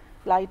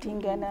 ලයිටින්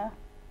ගැන,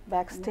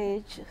 බෑක්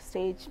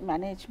ස්ටේජ්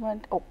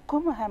මැනේජ්මන්ට්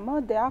ඔක්කොම හැම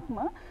දෙයක්ම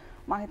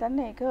මම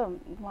හිතන්නේ ඒක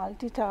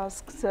মালටි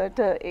ටාස්ක් සර්ට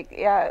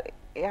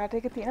එයාට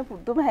ඒක තියෙන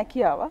පුදුම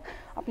හැකියාවක්.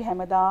 අපි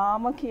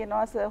හැමදාම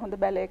කියනවා සර් හොඳ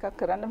බැලේ එකක්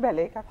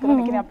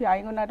කරන්න කියන අපි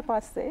අයින් වුණාට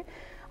පස්සේ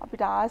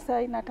අපිට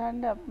ආසයි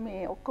නටන්න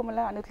මේ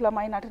ඔක්කොමලා අනිත්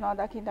ළමයි නටනවා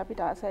දකින්න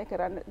අපිට ආසයි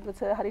කරන්න.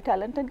 සර් හරි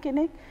ටැලන්ටඩ්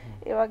කෙනෙක්.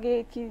 ඒ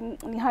වගේ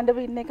නිහඬව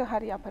ඉන්න එක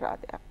හරි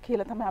අපරාධයක්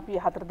කියලා තමයි අපි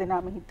හතර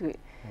දෙනාම හිතුවේ.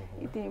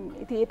 ඉතින්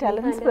ඒ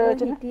ටැලන්ට්ස්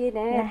ප්‍රයෝජන හිටියේ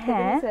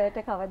නෑ. සර්ට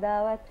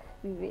කවදාවත්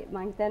මම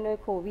හිතන්නේ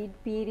කොවිඩ්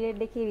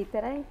පීරියඩ් එකේ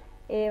විතරයි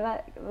ඒවා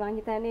මම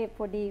හිතන්නේ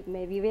පොඩි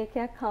මේ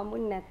විවේකයක්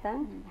හම්බුනේ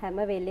නැත්තම්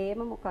හැම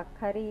වෙලේම මොකක්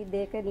හරි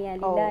දෙයක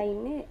නියැලිලා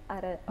ඉන්නේ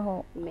අර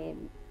මේ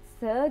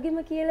සර්ගෙම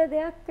කියලා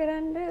දෙයක්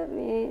කරන්න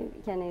මේ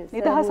කියන්නේ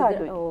නිදහස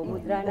අඩුයි.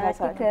 මුද්‍රා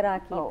නාට්‍ය කරා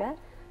කීක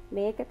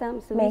මේක තම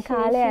මේ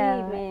කාලේ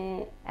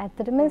මේ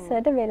ඇත්තටම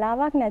සර්ට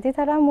වෙලාවක් නැති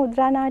තරම්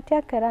මුද්‍රා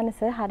නාට්‍යයක් කරන්න.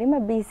 සර් හරිම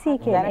බිසි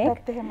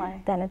කෙනෙක්.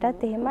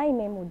 දැනටත් එහෙමයි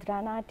මේ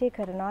මුද්‍රා නාට්‍ය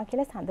කරනවා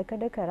කියලා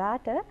සඳකඩ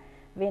කරාට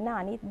වෙන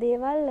අනිත්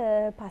දේවල්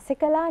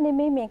පස්සේ කළා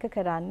නෙමෙයි මේක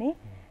කරන්නේ.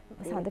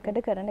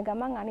 සඳකඩ කරන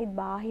ගමන් අනිත්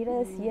බාහිර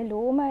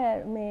සියලෝම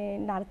මේ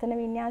නර්තන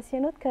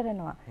වින්‍යාසයනොත්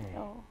කරනවා.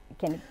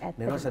 කියන්නේ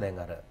ඇත්තටම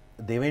දැන් අර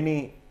දෙවෙනි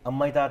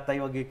අම්මයි තාත්තයි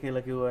වගේ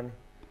කියලා කිව්වනේ.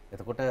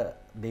 එතකොට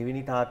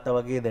දෙවෙනි තාත්තා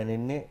වගේ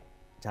දැනෙන්නේ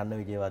චන්න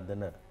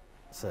විජේවර්ධන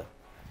සර්.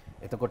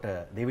 එතකොට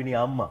දෙවෙනි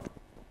අම්මා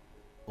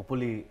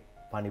උපුලි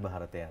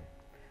පණිභාරතයන්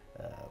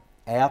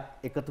ඇයත්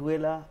එකතු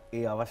වෙලා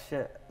ඒ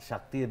අවශ්‍ය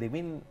ශක්තිය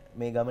දෙමින්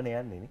මේ ගමන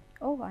යන්නේ නේ.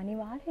 ඔව්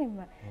අනිවාර්යයෙන්ම.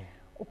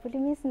 උපුලි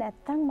මිස්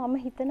නැත්තම් මම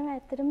හිතනවා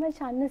ඇත්තටම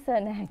චන්න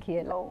සර් නැහැ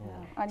කියලා.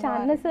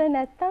 චන්න සර්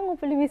නැත්තම්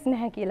උපුලි මිස්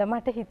නැහැ කියලා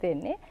මට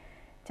හිතෙන්නේ.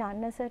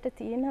 චන්න සර්ට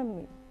තියෙන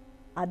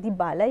අධි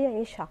බලය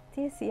ඒ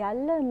ශක්තිය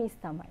සියල්ල මිස්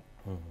තමයි.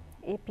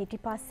 ඒ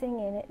පිටිපස්සෙන්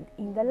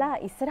ඉඳලා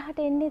ඉස්සරහට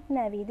එන්නෙත්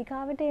නැහැ,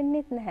 වේදිකාවට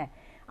එන්නෙත් නැහැ.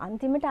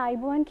 අන්තිමට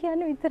ආයිබුවන්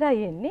කියන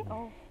විතරයි එන්නේ.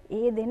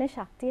 ඒ දෙන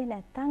ශක්තිය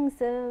නැත්තම්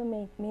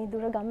මේ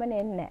දුර ගමන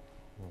එන්නේ නැහැ.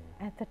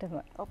 ඇත්තටම.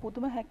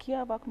 පුදුම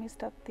හැකියාවක්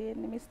මිස්ටර්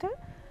තියෙන්නේ.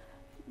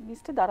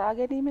 මිස්ටර් දරා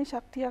ගැනීමේ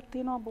ශක්තියක්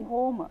තියෙනවා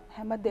බොහෝම.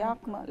 හැම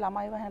දෙයක්ම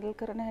ළමයිව හැන්ඩල්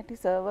කරන හැටි,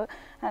 සර්වර්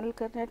හැන්ඩල්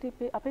කරන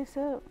හැටි අපේ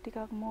සර්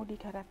ටිකක් මෝඩි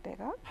කැරක්ටර්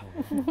එකක්.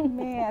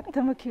 මේ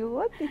ඇත්තම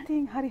කිව්වොත්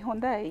ඉතින් හරි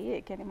හොඳයි.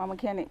 ඒ කියන්නේ මම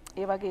කියන්නේ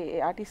ඒ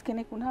වගේ ආටිස්ට්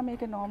කෙනෙක් වුණාම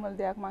මේක නෝමල්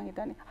දෙයක් මං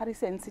හිතන්නේ. හරි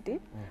සෙන්සිටිව්.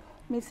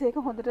 මිස් එක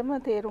හොඳටම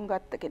තේරුම්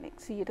ගත්ත කෙනෙක්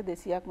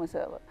 100%ක්ම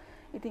සර්වර්.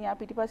 ඉතින් යා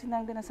පිටිපස්සින්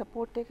නම් දෙන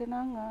සපෝට් එක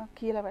නම්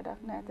කියලා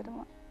වැඩක් නෑ. ඇත්තටම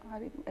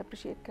හරි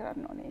ඇප්‍රීෂিয়েට්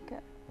කරන්න ඕනේ ඒක.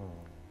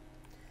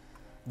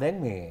 දැන්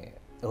මේ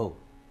ඔව්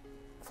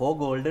 4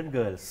 golden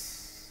girls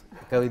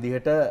එක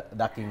විදිහට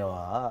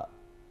දකින්නවා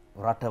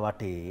රට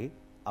වටේ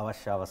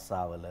අවශ්‍ය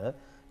අවස්ථාවල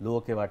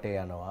ලෝකෙ වටේ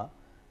යනවා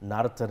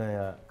නර්තනය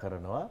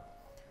කරනවා.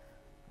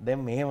 දැන්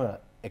මෙහෙම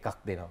එකක්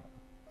දෙනවා.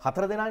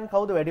 4 දෙනාගෙන්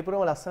කවුද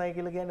වැඩිපුරම ලස්සනයි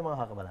කියලා කියන්නේ මම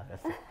අහක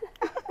බලාගත්තා.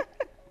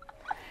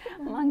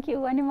 මං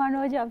කියවනේ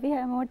මනෝජ් අපි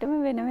හැමෝටම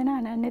වෙන වෙන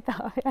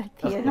අනන්‍යතාවයක්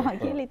තියෙනවා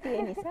කියලා. ඉතින්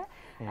ඒ නිසා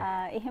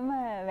එහෙම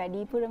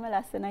වැඩිපුරම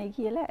ලස්සනයි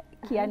කියලා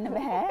කියන්න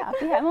බෑ.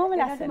 අපි හැමෝම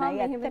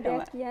ලස්සනයි ඇත්තටම.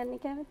 කියන්න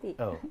කැමති.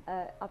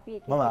 අපි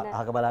එක මම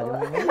අහක බලාගෙන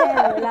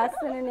ඉන්නේ.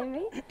 ලස්සන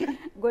නෙමෙයි.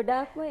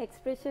 ගොඩාක්ම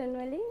එක්ස්ප්‍රෙෂන්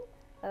වලින්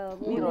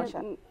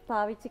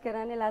පාවිච්චි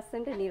කරන්නේ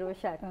ලස්සනට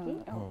නිරෝෂාක්කි.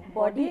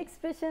 බොඩි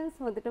එක්ස්ප්‍රෙෂන්ස්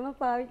හොඳටම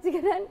පාවිච්චි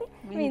කරන්නේ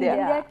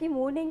වින්ද්‍යාක්කි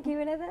මූණෙන්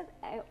කිව්වේ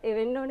නැත්නම්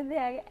එවෙන්න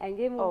ඕනේ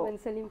ඇඟේ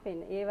මූවමන්ට්ස් වලින්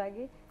පෙන්න. ඒ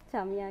වගේ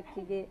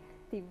චමියාක්කිගේ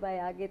තිබ්බ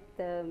යාගෙත්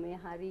මේ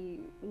හරි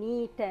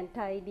නීට් ඇන්ඩ්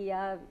ටයිඩි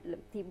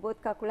තිබ්බොත්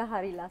කකුල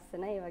හරි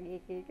ලස්සන. ඒ වගේ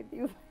එක එක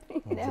තිබ්බා.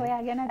 දැන්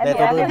ඔයා ගැන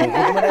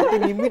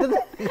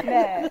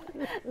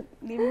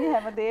නිම්මි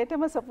හැම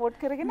දෙයකටම සපෝට්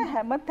කරගෙන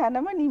හැම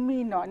තැනම නිම්මි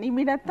ඉන්නවා.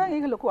 නිම්මි නැත්තම්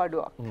ඒක ලොකු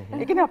අඩුවක්.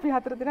 ඒ කියන්නේ අපි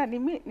 4 දෙනා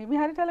නිම්මි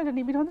හරියට අල්ලගෙන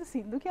නිම්මි හොඳට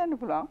සින්දු කියන්න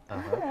පුළුවන්.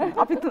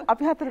 අපි 4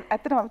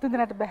 ඇත්තටම අපි 3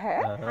 දෙනාට බෑ.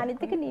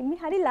 අනිත් එක නිම්මි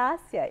හරි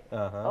ලාස්‍යයි.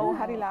 ඔව්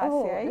හරි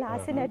ලාස්‍යයි.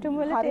 ලාස්‍ය නැටුම්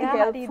වලට එයා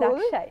හරි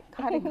දක්ෂයි.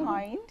 හරි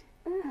kind.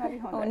 හරි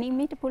හොඳයි.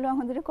 නිම්මිට පුළුවන්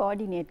හොඳට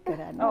කෝඩිනේට්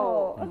කරන්න.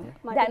 ඔව්.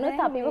 දැනුත්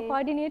අපිව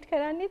කෝඩිනේට්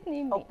කරන්නෙත්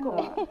නිම්මි.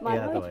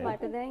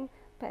 මට දැන්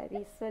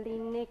පැරිස් වල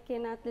ඉන්න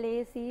එක්කෙනත්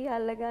ලේසි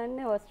අල්ලගන්න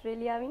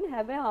ඕස්ට්‍රේලියාවින්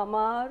හැබැයි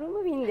අමාරුම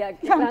වින්දයක්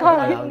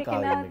ලංකාවේ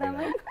කෙනා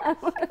තමයි.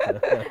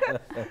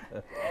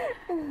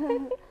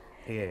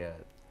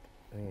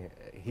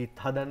 හිත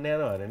හදන්න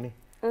යනවනේ.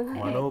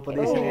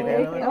 මනෝපදේශනයට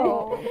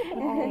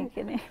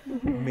යනවනේ.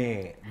 මේ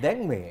දැන්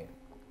මේ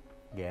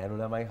ගෑනු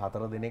ළමයි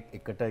 4 දෙනෙක්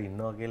එකට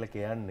ඉන්නවා කියලා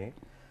කියන්නේ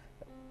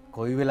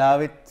කොයි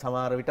වෙලාවෙත්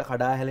සමහර විට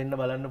කඩා හැලෙන්න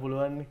බලන්න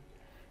පුළුවන්නේ.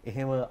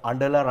 එහෙම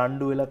අඬලා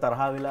රණ්ඩු වෙලා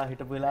තරහ වෙලා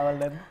හිටපු වෙලාවල්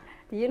නැද්ද?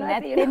 තියෙනවා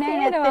නැත්තේ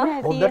නෑ.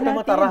 හොඳටම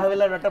තරහ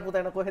වෙලා නටපු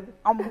තැන කොහෙද?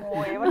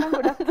 අම්මෝ ඒව නම්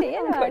ගොඩක්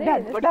තියෙනවා.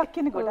 ගොඩක්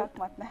කියන්නේ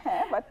ගොඩක්වත් නැහැ.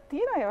 වත්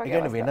තියෙනවා ඒ වගේ. ඒ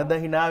කියන්නේ වෙනද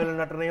hina වෙලා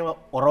නටන ඒවා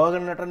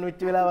ඔරවගෙන නටන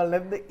වෙච්ච වෙලාවල්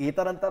නැද්ද? ඒ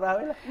තරම් තරහ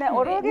වෙලා? නෑ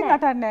ඔරවගෙන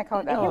නටන්නේ නැහැ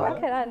කවදාවත්. එහෙම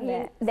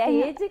කරන්නේ දැන්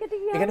ඒජ් එකට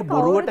ඒ කියන්නේ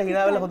බොරුවට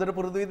hina වෙලා හොඳට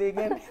පුරුදු වෙද ඒ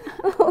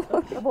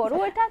කියන්නේ?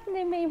 බොරුවටත්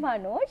නෙමෙයි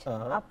මනෝජ්.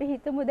 අපි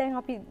හිතමු දැන්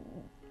අපි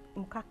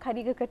මොකක්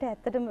හරි එකකට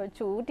ඇත්තටම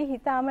චූටි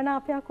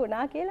හිතාමනාපයක්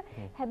වුණා කියලා.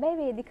 හැබැයි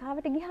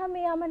වේදිකාවට ගියාම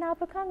මේ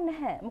යමනාපකම්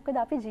නැහැ. මොකද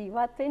අපි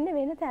ජීවත් වෙන්නේ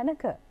වෙන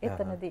තැනක.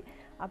 එතනදී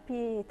අපි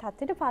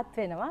තත්ත්වයටපත්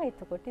වෙනවා.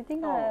 එතකොට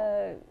ඉතින්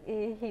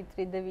ඒ හිත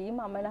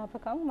රිදවීම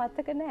අමනාපකම්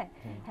මතක නැහැ.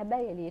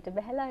 හැබැයි එළියට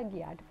බහැලා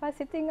ගියාට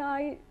පස්සේ ඉතින්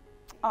ආයි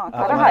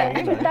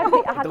තරහයි.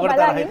 චුට්ටක් අහක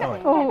බලන්න.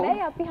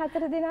 හැබැයි අපි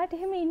 4 දෙනාට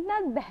එහෙම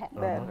ඉන්නත්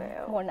බෑ.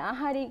 මොනා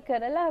හරි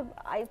කරලා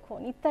අයි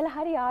කොනිත්තල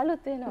හරි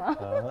යාළුත් වෙනවා.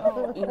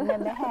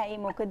 ඉන්න බෑ. ඒ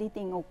මොකද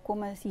ඉතින්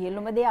ඔක්කොම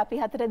සියලුම දේ අපි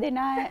 4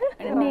 දෙනා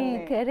මේ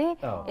කරේ.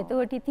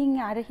 එතකොට ඉතින්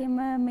අරහෙම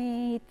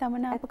මේ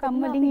තමනාපකම්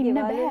වලින්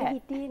ඉන්න බෑ.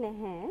 හිටියේ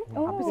නැහැ.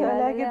 අපි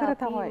සලාගේ ගෙදර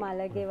තමයි.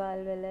 මල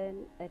ගෙවල් වල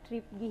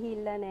ට්‍රිප්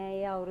ගිහිල්ලා නෑ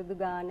ඒ අවුරුදු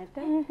ගානට.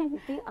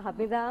 ඉතින්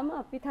හැමදාම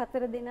අපිත්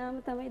 4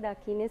 දෙනාම තමයි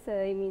දකින්නේ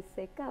සර්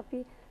මිස් එක්ක.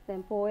 අපි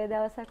දැන් පොය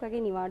දවසක්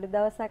වගේ නිවාඩු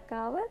දවසක්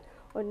ආවොත්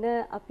ඔන්න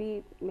අපි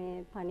මේ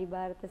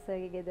පනිභාරත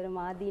සර්ගේ ගෙදර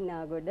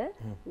මාදීනාගොඩ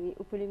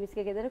උපුලි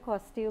මිස්ගේ ගෙදර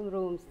කොස්ටියුම්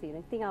රූම්ස්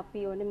තියෙනවා. ඉතින්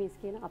අපි ඕන මිස්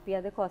කියන අපි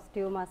අද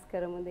කොස්ටියුම් මස්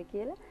කරමුද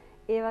කියලා.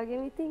 ඒ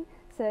වගේම ඉතින්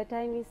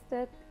සර්ටයි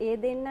මිස්ටර් ඒ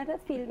දෙන්නට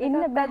ෆිල්ම්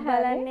එකක්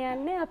බලන්න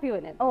යන්නේ අපි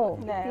ඕනේ. ඔව්.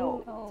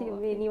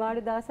 නෑ.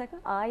 නිවාඩු දවසක්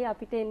ආයේ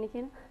අපිට එන්න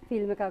කියන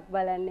ෆිල්ම් එකක්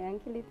බලන්න යන්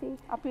කියලා ඉතින්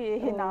අපි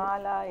එහෙ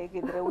නාලා ඒ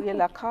ගෙදර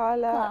උයලා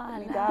කාලා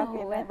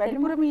නිදාගෙන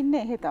වැඩිපුරම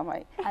ඉන්නේ එහෙ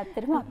තමයි.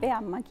 ඇත්තටම අපේ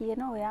අම්මා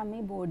කියනවා ඔයා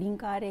මේ බෝඩින්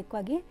කාරයෙක්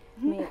වගේ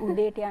මේ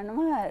උදේට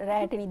යනවා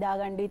රැයට නිදා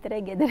ගන්න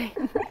විතරයි ගෙදර.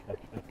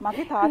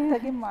 මගේ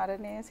තාත්තගේ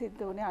මරණය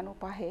සිද්ධ වුණේ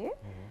 95.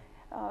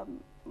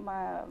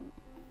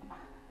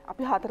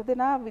 අපි 4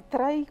 දෙනා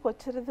විතරයි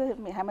කොච්චරද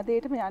මේ හැම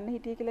දෙයකටම යන්න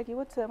හිටියේ කියලා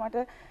කිව්වොත් සර්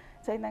මට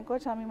සයින් කෝ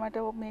සාමි මට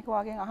මේක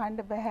වගේ අහන්න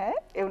බෑ.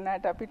 ඒ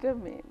වුණාට අපිට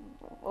මේ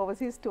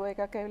ඕවර්සීස් ටුවර්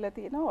එකක් ඇවිල්ලා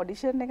තියෙනවා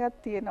ඔඩිෂන්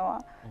එකක් තියෙනවා.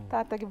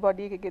 තාත්තගේ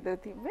බොඩි එක ගෙදර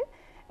තිබ්බේ.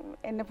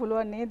 එන්න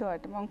පුළුවන් නේද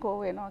ඔයාලට මං කෝ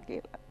වෙනවා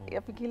කියලා.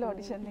 අපි ගිහලා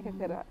ඔඩිෂන් එක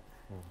කරා.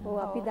 ඔව්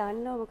අපි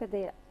දන්නවා මොකද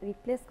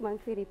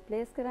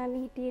රිප්ලේස් කරන්න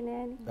හිටියේ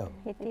නෑනේ.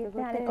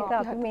 හිටියේ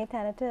අපි මේ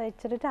තැනට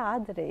එච්චරට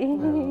ආදරේ.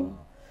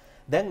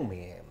 දැන්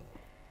මේ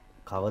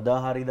කවදා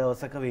හරි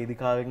දවසක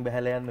වේදිකාවෙන්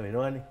බැහැලා යන්න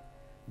වෙනවනේ.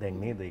 දැන්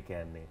නේද ඒ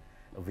කියන්නේ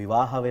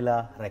විවාහ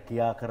වෙලා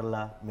රැකියා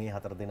කරලා මේ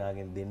 4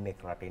 දෙනාගෙන් දෙන්නේ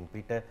රටින්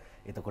පිට.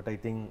 එතකොට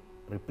ඉතින්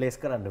රිප්ලේස්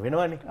කරන්න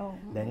වෙනවනේ.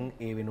 දැන්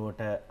ඒ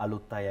වෙනුවට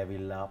අලුත් අය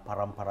ඇවිල්ලා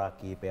පරම්පරා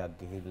කීපයක්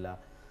ගිහිල්ලා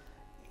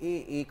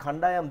ඒ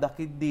කණ්ඩායම්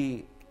දකිද්දී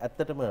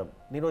ඇත්තටම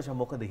නිරෝෂ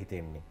මොකද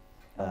හිතෙන්නේ?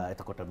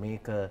 එතකොට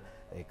මේක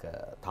ඒක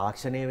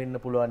තාක්ෂණය වෙන්න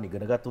පුළුවන්,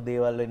 ඉගෙනගත්තු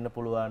දේවල් වෙන්න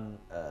පුළුවන්,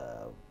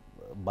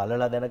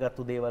 බලලා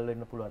දැනගත්තු දේවල්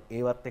වෙන්න පුළුවන්.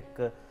 ඒවත් එක්ක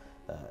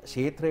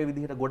ක්ෂේත්‍රයේ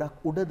විදිහට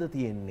ගොඩක් උඩද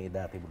තියෙන්නේ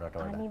දා තිබුණාට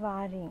වඩා.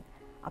 අනිවාර්යෙන්.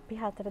 අපි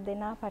 4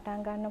 දෙනා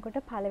පටන් ගන්නකොට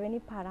පළවෙනි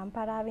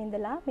පරම්පරාවේ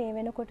ඉඳලා මේ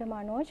වෙනකොට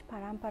මනෝජ්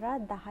පරම්පරා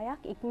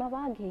 10ක්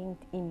ඉක්මවා ගිහින්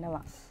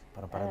ඉන්නවා.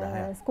 පරම්පරා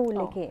 10ක්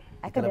ස්කූල් එකේ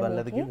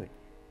ඇකඩමි එකේ.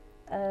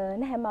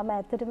 නැහැ මම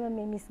ඇත්තටම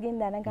මේ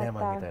මිස්ගෙන් දැනගත්තා. නෑ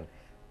මම හිතන්නේ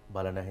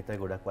බලන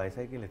හිතයි ගොඩක්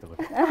වයසයි කියලා එතකොට.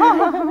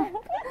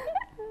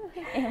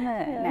 එහෙම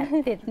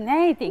නැත්තෙත්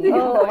නෑ ඉතින්.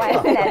 ඔව්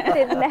වයස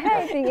නැත්තෙත්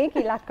නැහැ. ඉතින් ඒක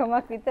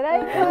ඉලක්කමක් විතරයි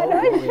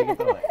මනෝජ්.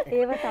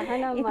 ඒව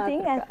තහනම්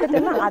ඉතින්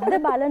ඇත්තටම අද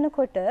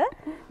බලනකොට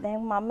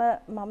දැන්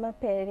මම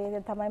පෙරේද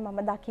තමයි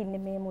මම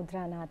දකින්නේ මේ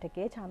මුද්‍රා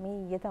නාටකයේ. චමී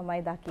ඊයේ තමයි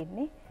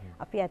දකින්නේ.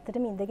 අපි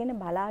ඇත්තටම ඉඳගෙන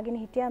බලාගෙන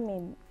හිටියා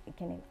මේ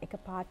කියන්නේ එක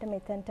පාට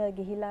මෙතනට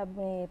ගිහිලා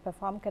මේ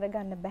perform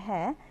කරගන්න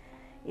බෑ.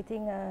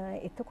 ඉතින්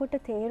එතකොට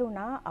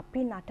තේරුණා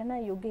අපි නටන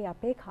යුගයේ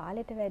අපේ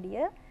කාලෙට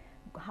වැඩිය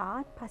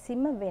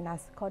හාත්පසින්ම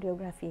වෙනස්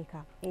කොරියෝග්‍රැෆි එකක්.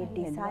 ඒ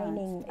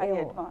ඩිසයිනින්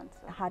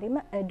හරිම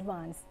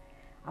ඇඩ්වාන්ස්.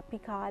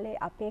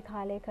 අපේ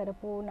කාලේ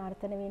කරපු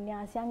නර්තන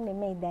වින්‍යාසයන්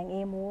නෙමෙයි දැන්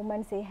ඒ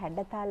මූවමන්ට්ස් ඒ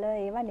හැඩතල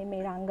ඒවා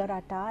නෙමෙයි රංග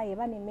රටා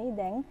ඒවා නෙමෙයි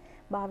දැන්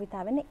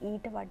භාවිතා වෙන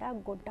ඊට වඩා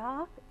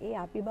ගොඩාක් ඒ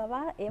අභිබව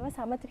ඒව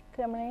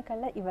සමත්‍රික්‍රමණය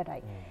කරලා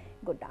ඉවරයි.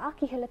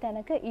 ගොඩාක් ඉහළ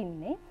තැනක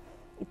ඉන්නේ.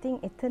 ඉතින්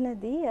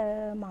එතනදී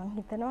මං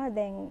හිතනවා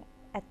දැන්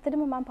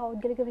ඇත්තටම මම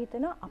පෞද්ගලිකව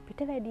හිතනවා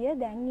අපිට වැඩිය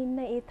දැන් ඉන්න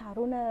ඒ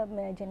තරුණ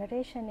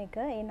ජෙනරේෂන් එක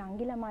ඒ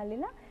නංගිලා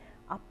මල්ලිලා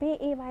අපේ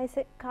ඒ වයස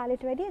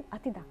කාලෙට වැඩිය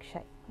අති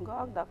දක්ෂයි.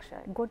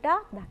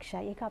 ගොඩාක්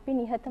දක්ෂයි. ඒක අපි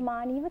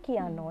නිහතමානීව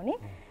කියන්න ඕනේ.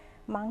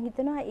 මං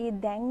හිතනවා ඒ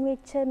දැන්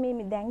වෙච්ච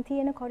මේ දැන්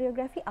තියෙන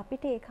කොරියෝග්‍රැෆි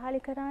අපිට ඒ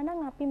කාලේ කරා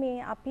නම්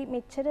අපි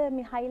මෙච්චර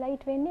මේ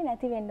හයිලයිට් වෙන්නේ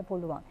නැති වෙන්න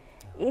පුළුවන්.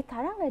 ඒ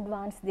තරම්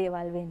ඇඩ්වාන්ස්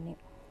දේවල් වෙන්නේ.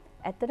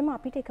 ඇත්තටම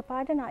අපිට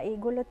එකපාරට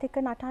ඒගොල්ලොත්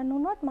එක්ක නටන්න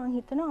වුණොත් මං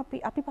හිතනවා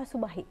අපි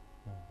පසුබහි.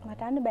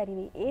 නටන්න බැරි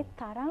වෙයි. ඒ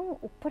තරම්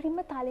උපරිම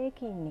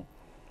තලයක ඉන්නේ.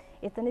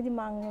 එතනදී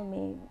මම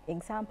මේ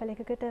එක්සැම්පල්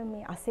එකකට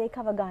මේ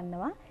අසේකව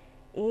ගන්නවා.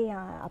 ඒ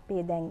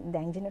අපේ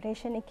දැන්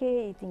ජෙනරේෂන් එකේ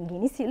ඉතින්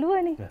ගිනි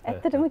සිලුවනේ.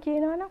 ඇත්තටම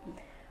කියනවා නම්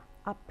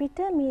අපිට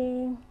මේ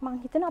මං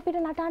හිතන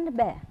අපිට නටන්න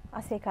බෑ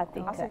අසේකත්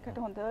එක්ක. අසේකට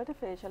හොඳට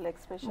ෆේෂල්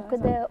එක්ස්ප්‍රෙෂන්ස්.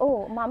 මොකද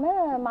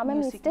මම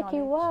මිස්ටර්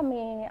කිව්වා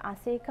මේ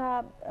අසේකා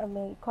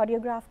මේ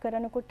කොරියෝග්‍රාෆ්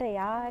කරනකොට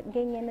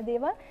එයාගෙන් එන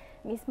දේවල්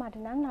මිස් මට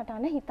නම්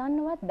නටන්න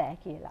හිතන්නවත් බෑ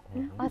කියලා.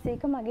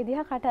 අසේක මගේ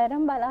දිහා කට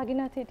අරන්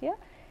බලාගෙන හිටියා.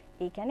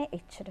 ඒ කියන්නේ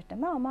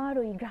එච්චරටම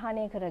අමාරුයි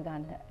ග්‍රහණය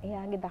කරගන්න.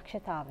 එයාගේ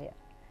දක්ෂතාවය.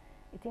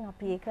 ඉතින්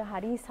අපි ඒක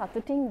හරි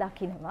සතුටින්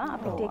දකිනවා.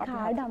 අපිට ඒක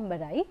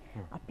ආඩම්බරයි.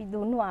 අපි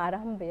දුන්නු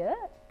ආරම්භය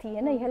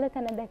තියෙන ඉහළ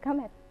තැන දැකම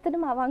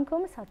ඇත්තටම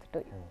අවංකවම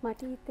සතුටුයි.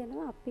 මට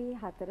හිතෙනවා අපි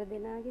 4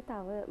 දෙනාගේ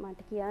තව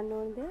මට කියන්න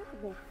ඕන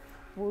දේ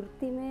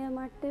වෘත්තිමය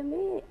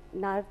මට්ටමේ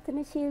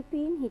නර්තන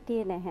ශිල්පීන්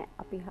හිටියේ නැහැ.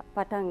 අපි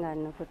පටන්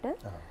ගන්නකොට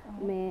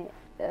මේ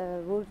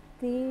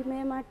වෘත්තිමය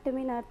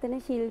මට්ටමේ නර්තන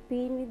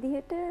ශිල්පීන්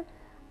විදිහට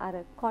අර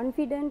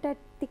කොන්ෆිඩන්ට්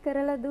ඇති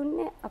කරලා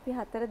දුන්නේ අපි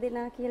 4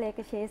 දෙනා කියලා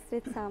ඒක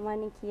ශාස්ත්‍රෙත්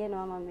සාමාන්‍යයෙන්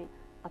කියනවා මම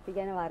අපි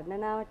ගැන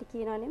වර්ණනාවට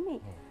කියනවා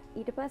නෙමෙයි.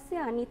 ඊට පස්සේ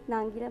අනිත්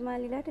නංගිලා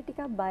මාලිලාට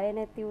ටිකක් බය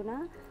නැති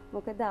වුණා.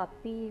 මොකද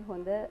අපි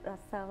හොඳ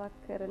රස්සාවක්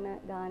කරන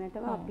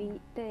ගානටම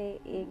අපිට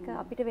ඒක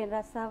අපිට වෙන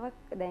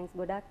රස්සාවක් දැන්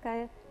ගොඩක්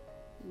අය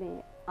මේ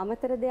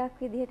අමතර දෙයක්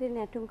විදිහට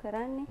නැටුම්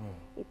කරන්නේ.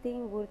 ඉතින්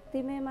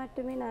වෘත්තිමය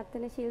මට්ටමේ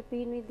නර්තන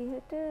ශිල්පීන්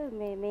විදිහට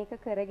මේක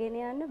කරගෙන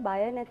යන්න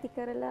බය නැති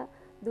කරලා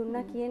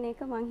දුන්නා කියන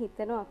එක මම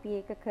හිතනවා අපි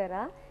ඒක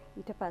කරා.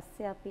 ඊට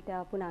පස්සේ අපිට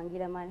ආපු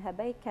නංගිලා මල්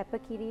හැබැයි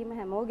කැපකිරීම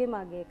හැමෝගෙම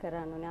අගය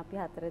කරන්න ඕනේ. අපි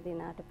 4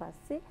 දිනාට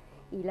පස්සේ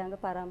ඊළඟ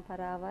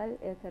පරම්පරාවල්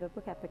කරපු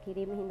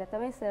කැපකිරීම හින්දා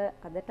තමයි සර්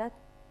අදටත්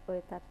ඔය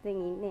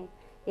තත්ත්වෙන් ඉන්නේ.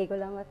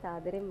 ඒගොල්ලන්වත්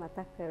ආදරෙන්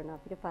මතක් කරනවා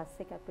අපිට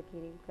පස්සේ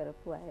කැපකිරීම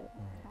කරපු අය.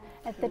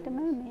 ඇත්තටම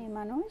මේ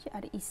මනෝජ්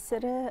අර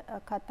ඉස්සර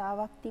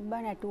කතාවක්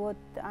තිබ්බා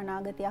නැටුවොත්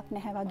අනාගතයක්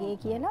නැහැ වගේ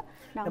කියලා.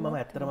 මම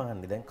ඇත්තටම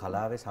අහන්නේ දැන්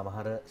කලාවේ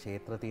සමහර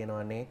ක්ෂේත්‍ර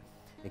තියෙනවනේ.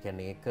 ඒ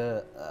කියන්නේ ඒක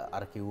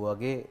අර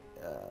කිව්වාගේ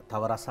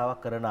තව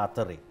රසාවක් කරන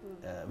අතරේ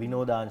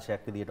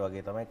විනෝදාංශයක් විදියට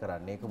වගේ තමයි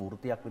කරන්නේ. ඒක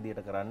වෘත්තියක්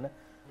විදියට කරන්න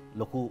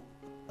ලොකු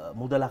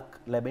මුදලක්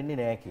ලැබෙන්නේ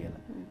නැහැ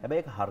කියලා.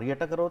 හැබැයි ඒක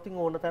හරියට කරොත්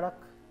ඕන තැනක්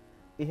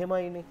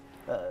එහෙමයිනේ.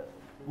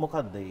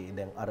 මොකද්ද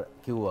දැන් අර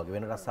කිව්වාගේ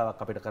වෙන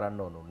රසාවක් අපිට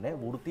කරන්න ඕනුන්නේ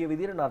නැහැ. වෘත්තීය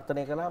විදියට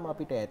නර්තනය කළාම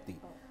අපිට ඇති.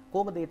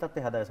 කොහොමද ඒ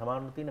තත්ත්වය හදාගන්නේ?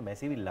 සමානව තියෙන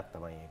මැසිවිල්ලක්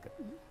තමයි ඒක.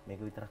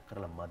 මේක විතරක්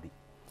කරලා මදි.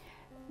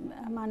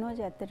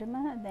 මනෝජ් ඇත්තටම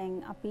දැන්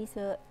අපි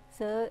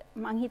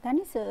මං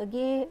හිතන්නේ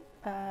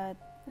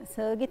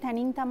සර්ගේ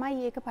තැනින්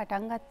තමයි ඒක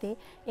පටන් ගත්තේ.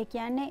 ඒ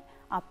කියන්නේ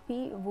අපි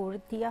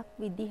වෘත්තියක්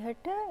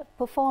විදිහට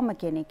පර්ෆෝමර්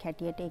කෙනෙක්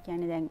හැටියට ඒ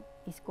කියන්නේ දැන්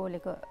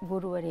ඉස්කෝලේක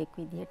ගුරුවරයෙක්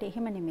විදිහට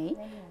එහෙම නෙමෙයි.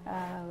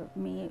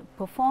 මේ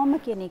පර්ෆෝමර්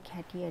කෙනෙක්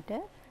හැටියට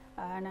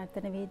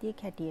නර්තන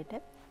වේදිකයෙක් හැටියට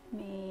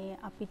මේ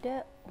අපිට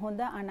හොඳ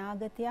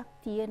අනාගතයක්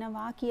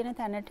තියෙනවා කියන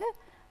තැනට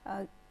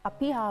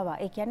අපි ආවා.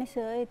 ඒ කියන්නේ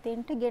සර්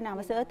එතෙන්ට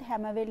ගෙනව. සර්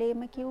හැම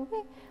වෙලේම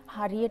කිව්වේ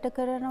හරියට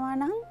කරනවා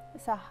නම්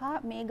සහ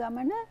මේ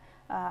ගමන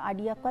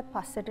අඩියක්වත්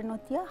පස්සට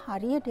නොතිය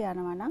හරියට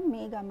යනවා නම්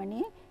මේ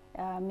ගමනේ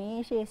මේ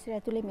ශාස්ත්‍රය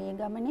ඇතුලේ මේ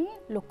ගමනේ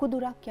ලොකු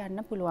දුරක්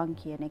යන්න පුළුවන්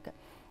කියන එක.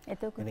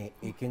 එතකොට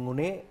ඒකෙන්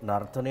උනේ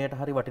නර්තනයට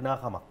හරි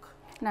වටිනාකමක්.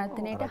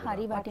 නර්තනයට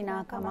හරි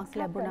වටිනාකමක්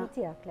ලැබුණා.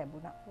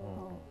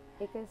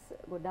 ඒක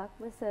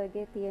ගොඩක්ම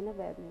සර්ගේ තියෙන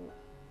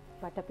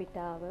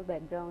වටපිටාව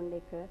බෑග්ග්‍රවුන්ඩ්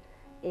එක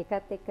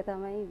ඒකත් එක්ක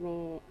තමයි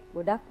මේ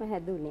ගොඩක්ම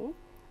හැදුනේ.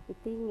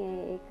 ඉතින්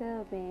ඒක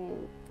මේ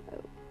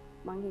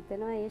මම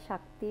හිතනවා මේ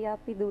ශක්තිය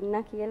අපි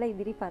දුන්නා කියලා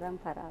ඉදිරි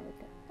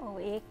පරම්පරාවට. ඔව්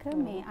ඒක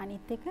මේ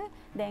අනිත් එක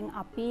දැන්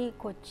අපි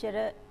කොච්චර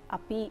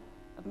අපි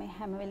මේ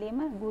හැම වෙලේම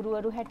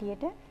ගුරුවරු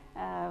හැටියට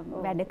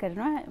වැඩ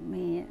කරනවා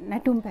මේ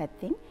නැටුම්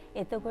පැත්තෙන්.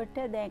 එතකොට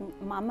දැන්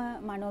මම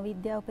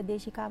මනෝවිද්‍යා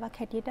උපදේශිකාවක්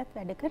හැටියටත්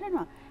වැඩ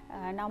කරනවා.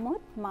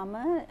 නමුත් මම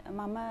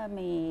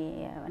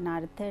මේ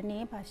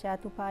නර්තනයේ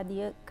පශ්චාත්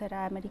උපාධිය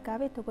කරා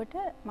ඇමරිකාවේ. එතකොට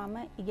මම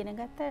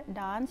ඉගෙනගත්ත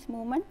ඩාන්ස්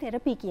මූවමන්ට්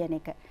තෙරපි කියන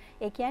එක.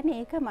 ඒ කියන්නේ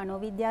ඒක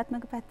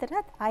මනෝවිද්‍යාත්මක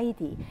පැත්තටත්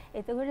අයිති.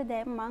 එතකොට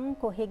දැන් මම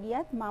කොහෙ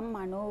ගියත් මම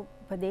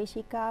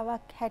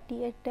මනෝපදේශිකාවක්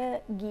හැටියට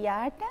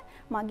ගියාට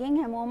මගෙන්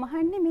හැමෝම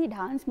අහන්නේ මේ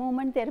ඩාන්ස්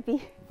මූවමන්ට් තෙරපි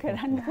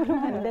කරන්න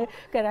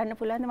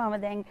පුළුවන්ද මම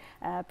දැන්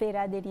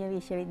පේරාදෙණිය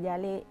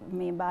විශ්වවිද්‍යාලයේ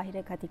මේ බාහිර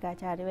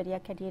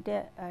කතිකාචාර්යවරියක් හැටියට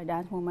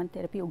ඩාන්ස් මූවමන්ට්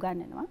තෙරපි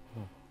උගන්වනවා.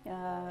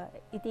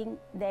 ඉතින්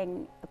දැන්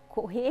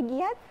කොහේ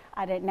ගියත්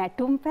අර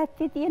නැටුම්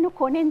පැත්තේ තියෙන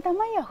කොනෙන්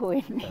තමයි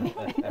අහුවෙන්නේ.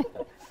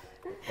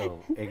 ඔව්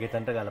ඒක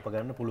එතනට ගලප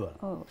ගන්න පුළුවන්.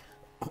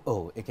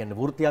 ඔව් ඒ කියන්නේ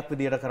වෘත්තියක්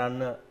විදියට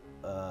කරන්න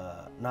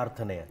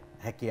නර්තනය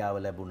හැකියාව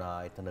ලැබුණා.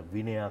 එතන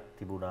විනයක්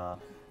තිබුණා,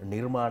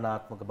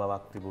 නිර්මාණාත්මක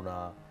බවක්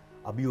තිබුණා,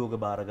 අභියෝග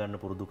බාර ගන්න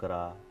පුරුදු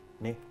කරා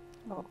නේ.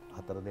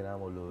 හතර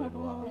දෙනාම ඔළුව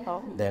වෙනවා.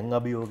 දැන්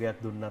අභියෝගයක්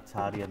දුන්නත්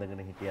සාරිය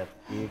ඇඳගෙන හිටියත්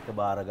ඒක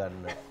බාර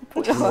ගන්න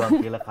පුළුවන්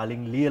කියලා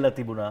කලින් ලියලා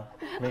තිබුණා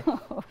නේ.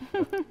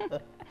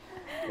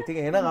 ඉතින්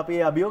එහෙනම් අපි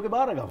ඒ අභියෝගේ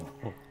බාර ගමු.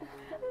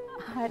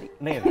 හරි.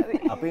 නේද?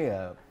 අපි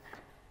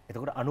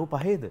එතකොට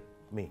 95ද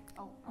මේ?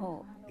 ඔව්.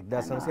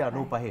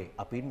 1995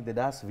 අපි ඉන්නේ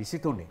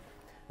 2023.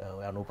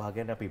 ඔය 95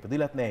 කියන්නේ අපි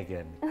ඉපදිලත් නැහැ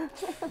කියන්නේ.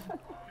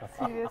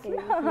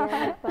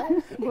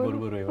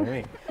 බොරු ඒව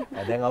නෙමෙයි.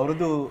 දැන්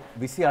අවුරුදු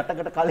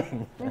 28කට කලින්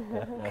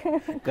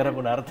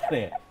කරපු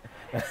නර්තනය.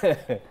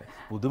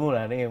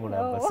 පුදුමුණා නේ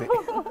මුණා පස්සේ.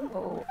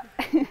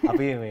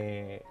 අපි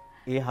මේ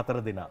ඒ හතර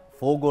දෙනා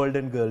 4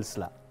 golden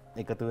girlsලා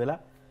එකතු වෙලා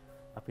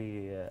අපි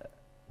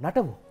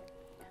නටමු.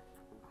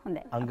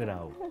 හොඳයි.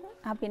 අංගනාව.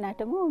 අපි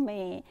නටමු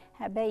මේ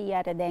හැබැයි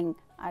අර දැන්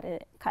අර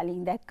කලින්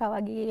දැක්කා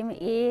වගේම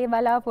ඒ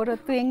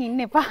බලාපොරොත්තුවෙන් ඉන්න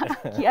එපා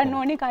කියන්න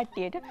ඕනේ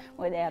කට්ටියට.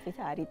 මොකද අපි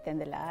සාරිත්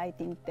ඇඳලා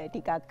ඉතින්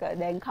ටිකක්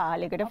දැන්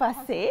කාලෙකට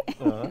පස්සේ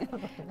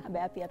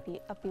හැබැයි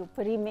අපි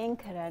උපරිමයෙන්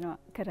කරන්න.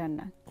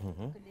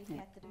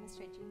 ඇත්තටම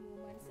ස්ට්‍රෙචින්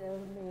මූවමන්ට්ස්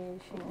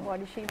මේ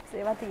බොඩි ෂේප්ස්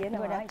ඒවා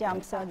තියෙනවා. ගොඩක්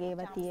ජම්ප්ස් වගේ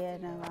ඒවා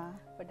තියෙනවා.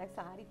 පොඩක්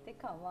සාරිත්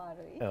එක්ක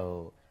අමාරුයි.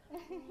 ඔව්.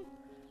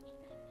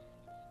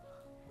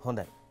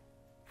 හොඳයි.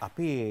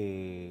 අපි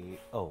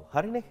ඔව්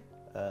හරිනේ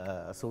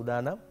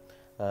සූදානම්.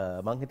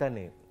 මං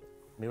හිතන්නේ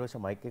නිරෝෂ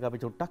මයික් එක අපි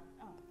චුට්ටක්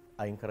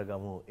අයින්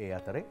කරගමු ඒ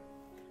අතරේ.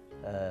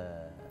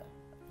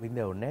 වින්ද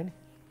ඕනේ නෑනේ.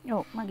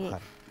 ඔව් මගේ.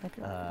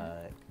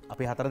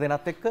 අපි හතර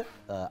දෙනත් එක්ක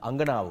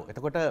අංගනාව.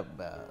 එතකොට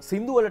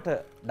සින්දු වලට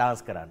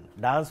ඩාන්ස් කරන්න.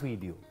 ඩාන්ස්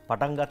වීඩියෝ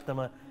පටන්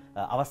ගත්තම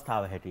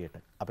අවස්ථාව හැටියට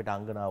අපිට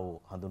අංගනාව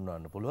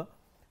හඳුන්වන්න පුළුවන්.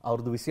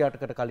 අවුරුදු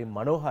 28කට කලින්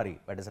මනෝහරි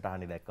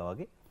වැඩසටහනේ දැක්කා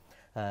වගේ.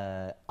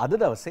 අද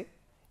දවසේ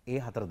ඒ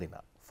හතර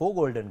දෙනා 4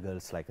 golden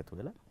girls like එකතු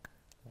වෙලා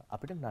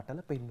අපිට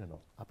නටලා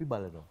පෙන්නනවා. අපි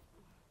බලනවා.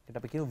 ඒකට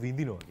අපි කියමු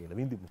විඳිනවා කියලා.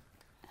 විඳිමු.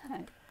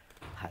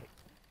 හරි.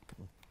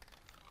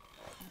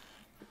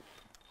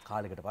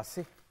 කාලයකට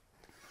පස්සේ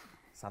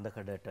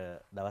සඳකඩට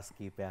දවස්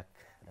කීපයක්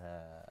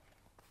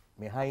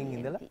මෙහායින්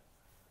ඉඳලා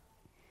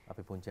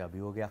අපි පුංචි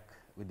අභියෝගයක්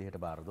විදිහට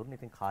බාර දුන්නා.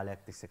 ඉතින්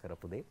කාලයක් තිස්සේ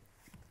කරපු දේ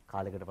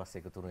කාලයකට පස්සේ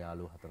එකතු වුණු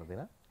යාළුවෝ හතර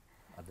දෙනා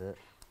අද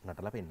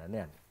නටලා පෙන්නන්න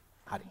යන්නේ.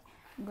 හරි.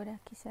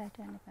 ගොඩක්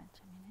ඉස්සරහට යන්න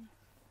පංචමනේ.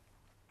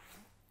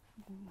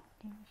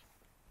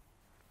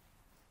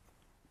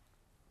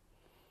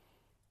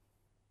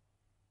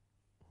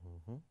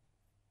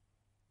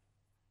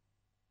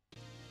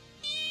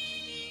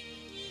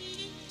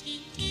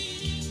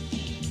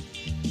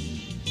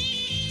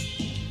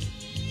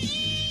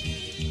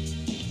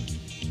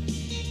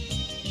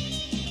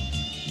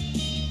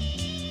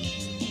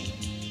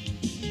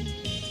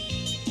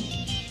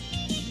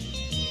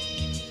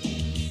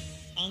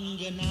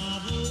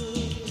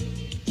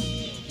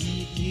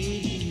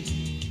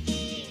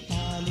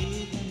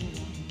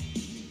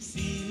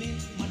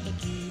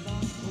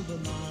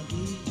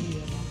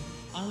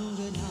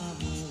 Angana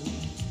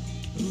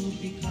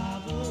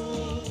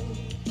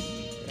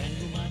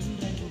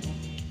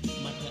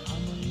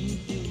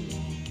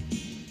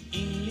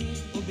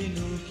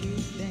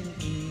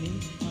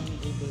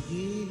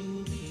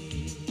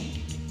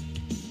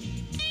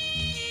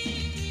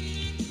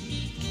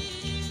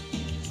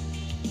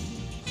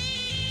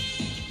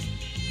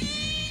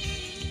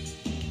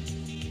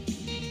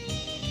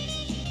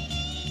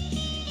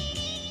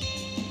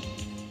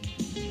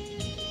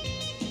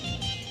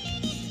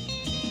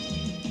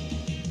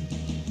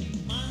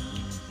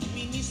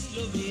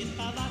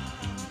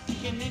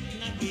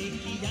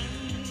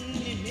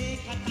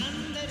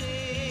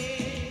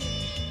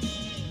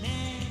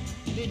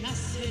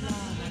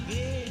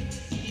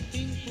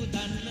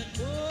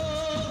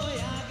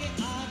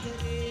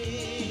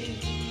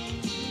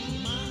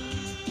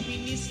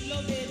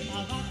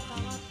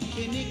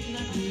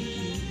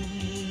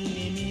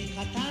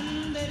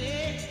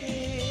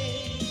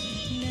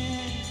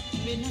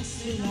වෙනස්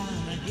වෙලා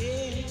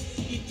නගේ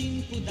ඉතින්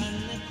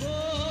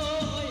පුදන්නකෝ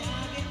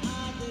ඔයාගේ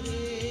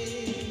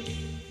ආදරේ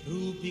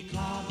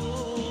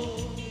රූපිකාවෝ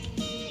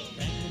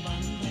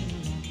රැඟුබන්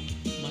රැඟුවා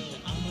මට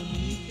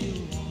අමනී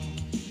කිව්වා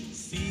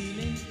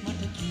සීලෙන්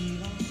මට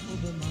කීවා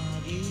ඔබ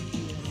මාගේ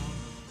කියලා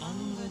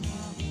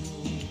අංගනාවෝ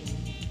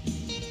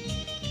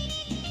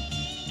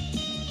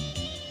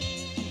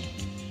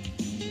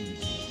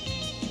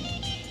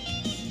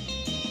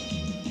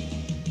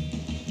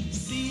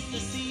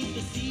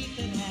සීත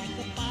නැක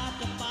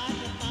පාට පාට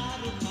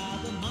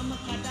තාරුකාව මම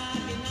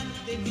කඩාගෙනත්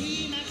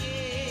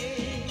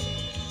දෙමීනගේ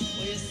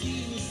ඔය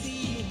සීනු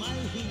සීනු මල්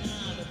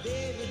හිනාව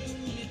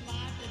දේවදූලි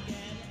පාට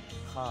ගෑව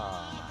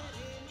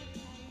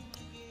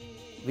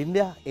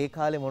වින්ද්‍යා ඒ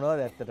කාලේ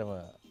මොනවද ඇත්තටම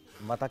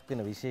මතක්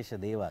වෙන විශේෂ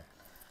දේවල්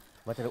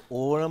මට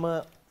ඕනම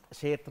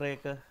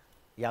ක්ෂේත්‍රයක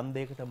යම්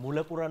දෙයකට මුල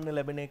පුරන්න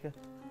ලැබෙන එක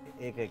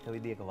ඒක එක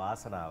විදිහක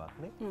වාසනාවක්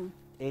නේ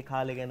ඒ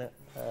කාලේ ගැන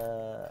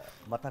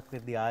මතක්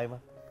වෙද්දී ආයෙම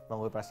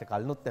මම ওই ප්‍රශ්නේ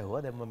කලිනුත්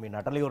ඇහුවා දැන් මම මේ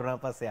නටල ඉවරනාන්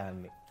පස්සේ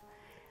යන්නේ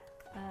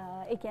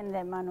ඒ කියන්නේ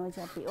දැන් මනෝජ්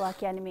අපි ඔයා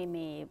කියන්නේ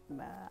මේ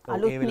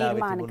අලුත්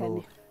නිර්මාණ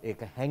කරන්නේ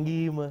ඒක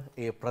හැංගීම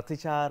ඒ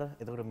ප්‍රතිචාර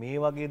එතකොට මේ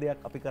වගේ දෙයක්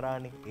අපි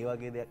කරානේ ඒ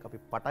වගේ දෙයක්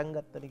අපි පටන්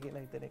ගත්තනේ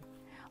කියලා හිතන එක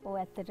ඔව්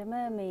ඇත්තටම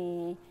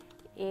මේ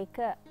ඒක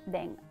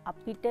දැන්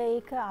අපිට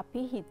ඒක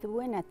අපි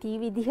හිතුවේ නැති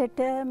විදිහට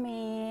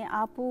මේ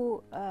ආපු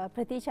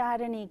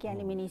ප්‍රතිචාරණය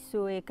කියන්නේ මිනිස්සු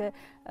ඒක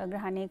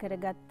ග්‍රහණය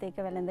කරගත්ත එක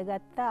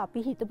වැළඳගත්තා අපි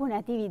හිතපු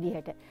නැති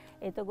විදිහට.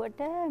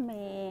 එතකොට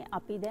මේ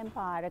අපි දැන්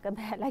පාරක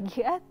බැලලා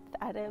ගියත්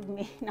අර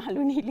මේ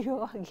නළු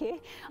නිලියෝ වගේ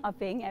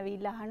අපෙන්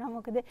ඇවිල්ලා අහනවා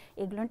මොකද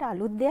ඒගොල්ලන්ට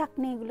අලුත් දෙයක්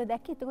නේ ඒගොල්ලෝ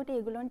දැක්කේ. එතකොට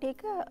ඒගොල්ලන්ට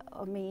ඒක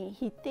මේ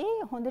හිතේ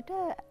හොඳට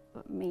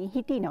මේ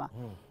හිටිනවා.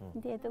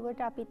 ඉතින්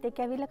එතකොට අපිත් එක්ක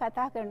ඇවිල්ලා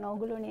කතා කරනවා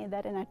ඕගොල්ලෝ නේද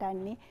අර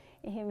නටන්නේ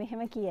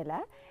එහෙම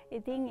කියලා.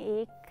 ඉතින්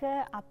ඒක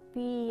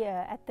අපි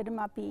ඇත්තටම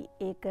අපි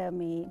ඒක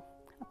මේ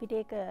අපිට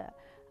ඒක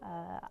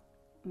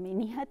මේ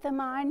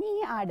නිහතමානී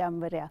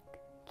ආඩම්බරයක්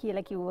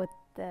කියලා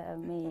කිව්වොත්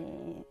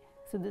මේ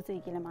සුදුසුයි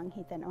කියලා මං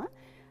හිතනවා.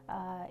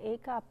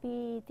 ඒක අපි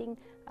ඉතින්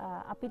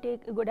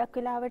අපිට ගොඩක්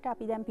වෙලාවට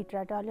අපි දැන්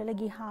පිටරටවල් වල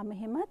ගියාම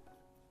එහෙමත්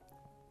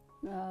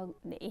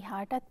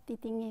එහාටත්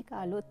ඉතින් ඒක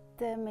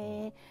අලුත්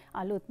මේ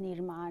අලුත්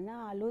නිර්මාණ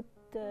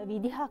අලුත්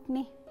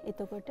විදිහක්නේ.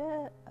 එතකොට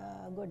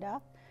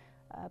ගොඩක්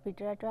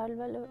පිටරටවල්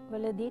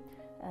වලදීත්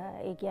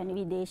ඒ කියන්නේ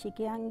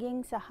විදේශිකයන්ගෙන්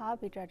සහ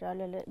පිටරටවල්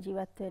වල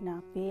ජීවත් වෙන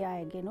අපේ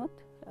අයගෙනුත්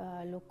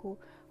ලොකු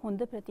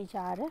හොඳ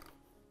ප්‍රතිචාර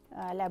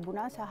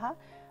ලැබුණා සහ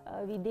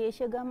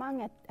විදේශ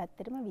ගමන්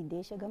ඇත්තටම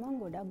විදේශ ගමන්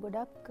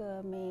ගොඩක්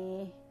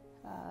මේ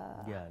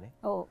ගියානේ.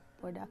 ඔව්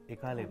ගොඩක්.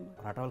 ඒ කාලේ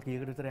රටවල්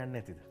කීයකට විතර යන්නේ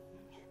නැතිද?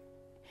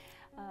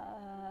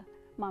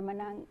 මම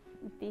නම්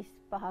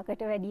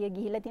 35කට වැඩිය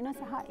ගිහිලා තිනවා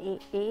සහ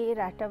ඒ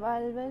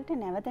රටවල් වලට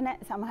නැවත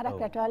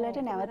සමහරක් රටවල්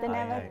වලට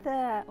නැවත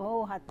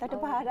ඔව් 7-8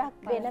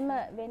 පාරක් වෙනම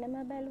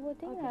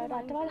බැලුවොත්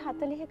රටවල්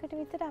 40කට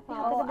විතර අපි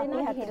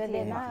හතර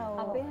දෙනා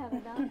අපේ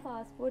හැමදාම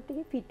පාස්පෝර්ට්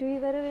එකේ පිටු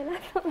ඉවර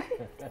වෙලා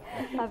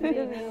අපි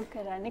මේ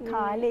කරන්නේ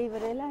කාලේ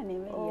ඉවර වෙලා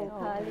නෙමෙයි.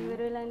 කාලේ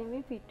ඉවර වෙලා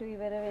නෙමෙයි පිටු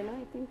ඉවර වෙනවා.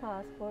 ඉතින්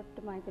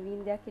පාස්පෝර්ට් මම හිත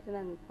වින්දයක්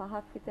හිටනම්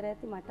 5ක් විතර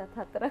ඇති මටත්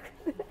 4ක්.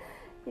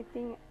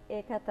 ඉතින්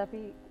ඒකත්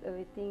අපි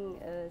ඉතින්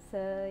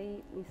සර්යි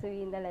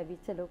මිසුවින්ද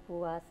ලැබිච්ච ලොකු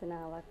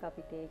වාසනාවක්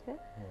අපිට ඒක.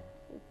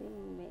 ඉතින්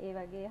ඒ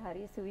වගේ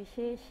හරි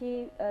සුවිශේෂී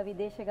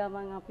විදේශ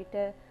ගමන් අපිට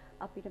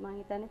මම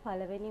හිතන්නේ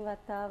පළවෙනි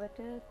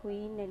වතාවට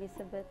ක්වීන්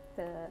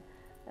එලිසබෙත්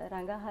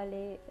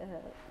රඟහලේ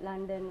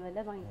ලන්ඩන් වල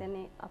මම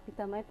හිතන්නේ අපි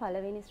තමයි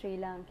පළවෙනි ශ්‍රී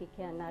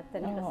ලාංකිකයන්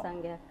නර්තන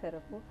ප්‍රසංගයක්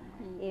කරපු.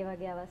 ඒ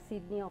වගේ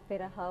සිඩ්නි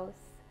ඔපෙරා හවුස්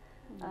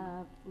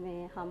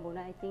මේ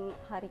හම්බුණා. ඉතින්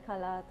හරි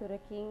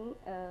කලාතුරකින්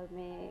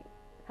මේ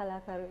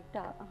කලාකරුවෙක්ට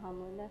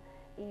හමුන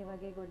ඒ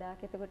වගේ ගොඩාක්.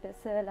 එතකොට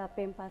සර්ලා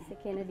අපෙන් පස්සේ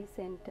කෙනඩි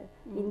සෙන්ටර්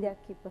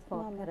ඉන්දියක්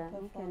පර්ෆෝම්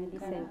කරන්නේ කෙනඩි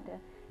සෙන්ටර්.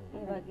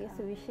 ඒ වගේ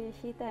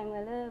සුවිශේෂී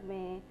තැන්වල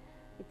මේ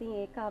ඉතින්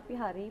ඒක අපි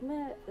හරීම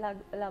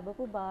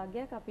ලැබපු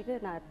භාගයක් අපිට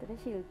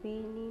නර්තන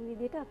ශිල්පීනී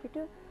විදිහට අපිට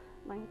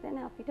මම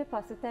හිතන්නේ අපිට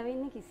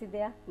පසුතැවෙන්න කිසි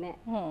දෙයක්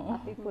නැහැ.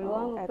 අපි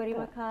පුළුවන්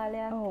උපරිම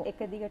කාලයක් එක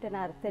දිගට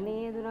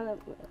නර්තනයේ දුන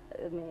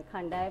මේ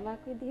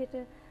කණ්ඩායමක් විදිහට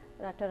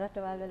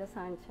රටවල් වල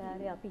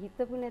සංචාරය අපි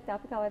හිතපු නැත්නම්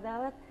අපි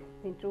කවදාවත්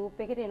ඉතින් ට්‍රූප්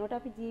එකට එනකොට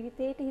අපි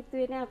ජීවිතේට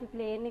හිතුවේ නැහැ අපි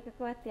ප්ලේන්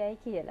එකකවත් යයි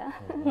කියලා.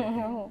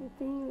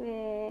 ඉතින්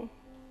මේ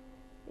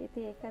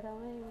ඒක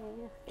තමයි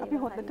මේ අපි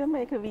හොඳටම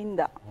ඒක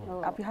වින්දා.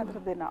 අපි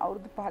 4 දෙනා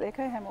අවුරුදු 5ක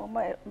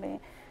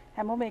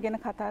හැමෝම මේ ගැන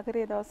කතා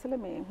කරේ දවස්වල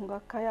මේ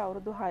හුඟක් අය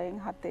අවුරුදු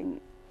 6න් 7න්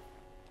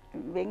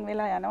වෙන්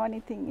වෙලා යනවනේ.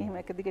 ඉතින් එහෙම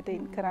එක දිගට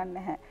ඉන් කරන්නේ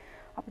නැහැ.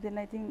 අපි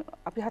දෙන්නා ඉතින්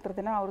අපි 4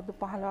 දෙනා අවුරුදු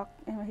 15ක්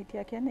එහෙම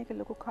හිටියා කියන්නේ ඒක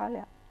ලොකු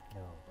කාලයක්.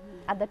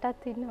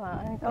 අදටත් ඉන්නවා.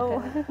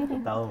 ඔව්.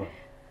 තවම.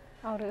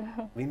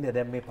 වින්ද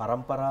දැන් මේ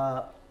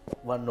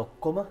પરම්පරාවන්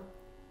ඔක්කොම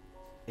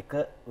එක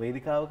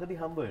වේදිකාවකදී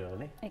හම්බ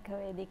වෙනවනේ. එක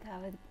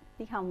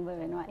වේදිකාවකදී හම්බ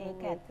වෙනවා.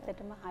 ඒක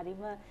ඇත්තටම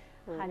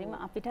හරිම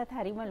අපිටත්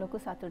හරිම ලොකු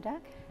සතුටක්.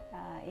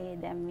 ඒ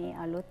දැන් මේ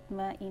අලුත්ම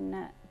ඉන්න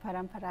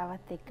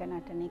પરම්පරාවත් එක්ක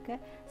නටන එක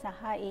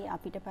සහ ඒ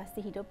අපිට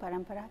පස්සේ හිටපු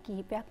પરම්පරා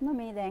කිහිපයක්ම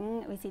මේ දැන්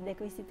 22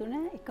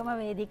 23 එකම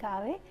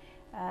වේදිකාවේ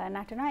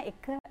නටනවා.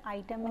 එක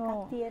අයිටම්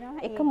එකක්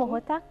තියෙනවා. එක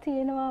මොහොතක්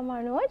තියෙනවා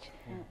මනෝජ්.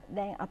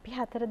 දැන් අපි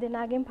 4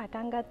 දෙනාගෙන්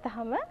පටන්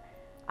ගත්තාම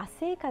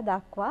 80ක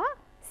දක්වා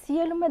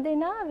සියලුම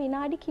දෙනා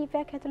විනාඩි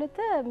කිහිපයක් ඇතුළත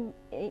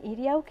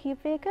ඉරියව්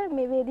කිහිපයක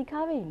මේ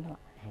වේදිකාවේ ඉන්නවා.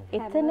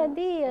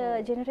 එතනදී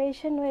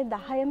ජෙනරේෂන් ඔය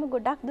 10ම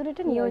ගොඩක්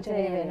දුරට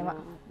නියෝජනය වෙනවා.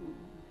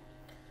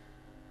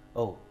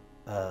 ඔව්.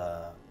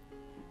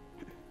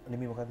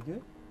 නිමි මොකක්ද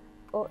කිව්වේ?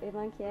 ඔව්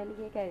මම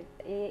කියන්නේ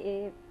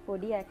ඒ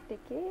පොඩි ඇක්ට්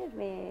එකේ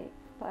මේ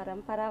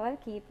පරම්පරාවල්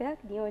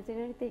කීපයක් නියෝජනය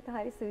වෙන එක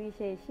හරි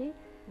සුවිශේෂී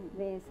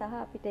මේ සහ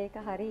අපිට ඒක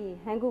හරි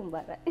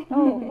හැඟුම්බරයි.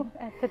 ඔව්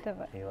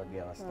ඇත්තටම. ඒ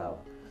වගේ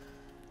අවස්ථාවක්.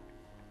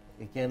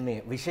 ඒ කියන්නේ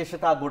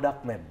විශේෂතා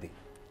ගොඩක් මැද්දේ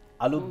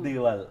අලුත්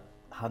දේවල්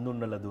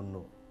හඳුන්වලා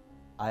දුන්නු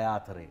අය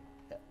අතරේ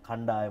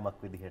කණ්ඩායමක්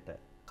විදිහට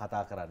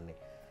කතා කරන්නේ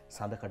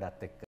සඳකඩත් එක්ක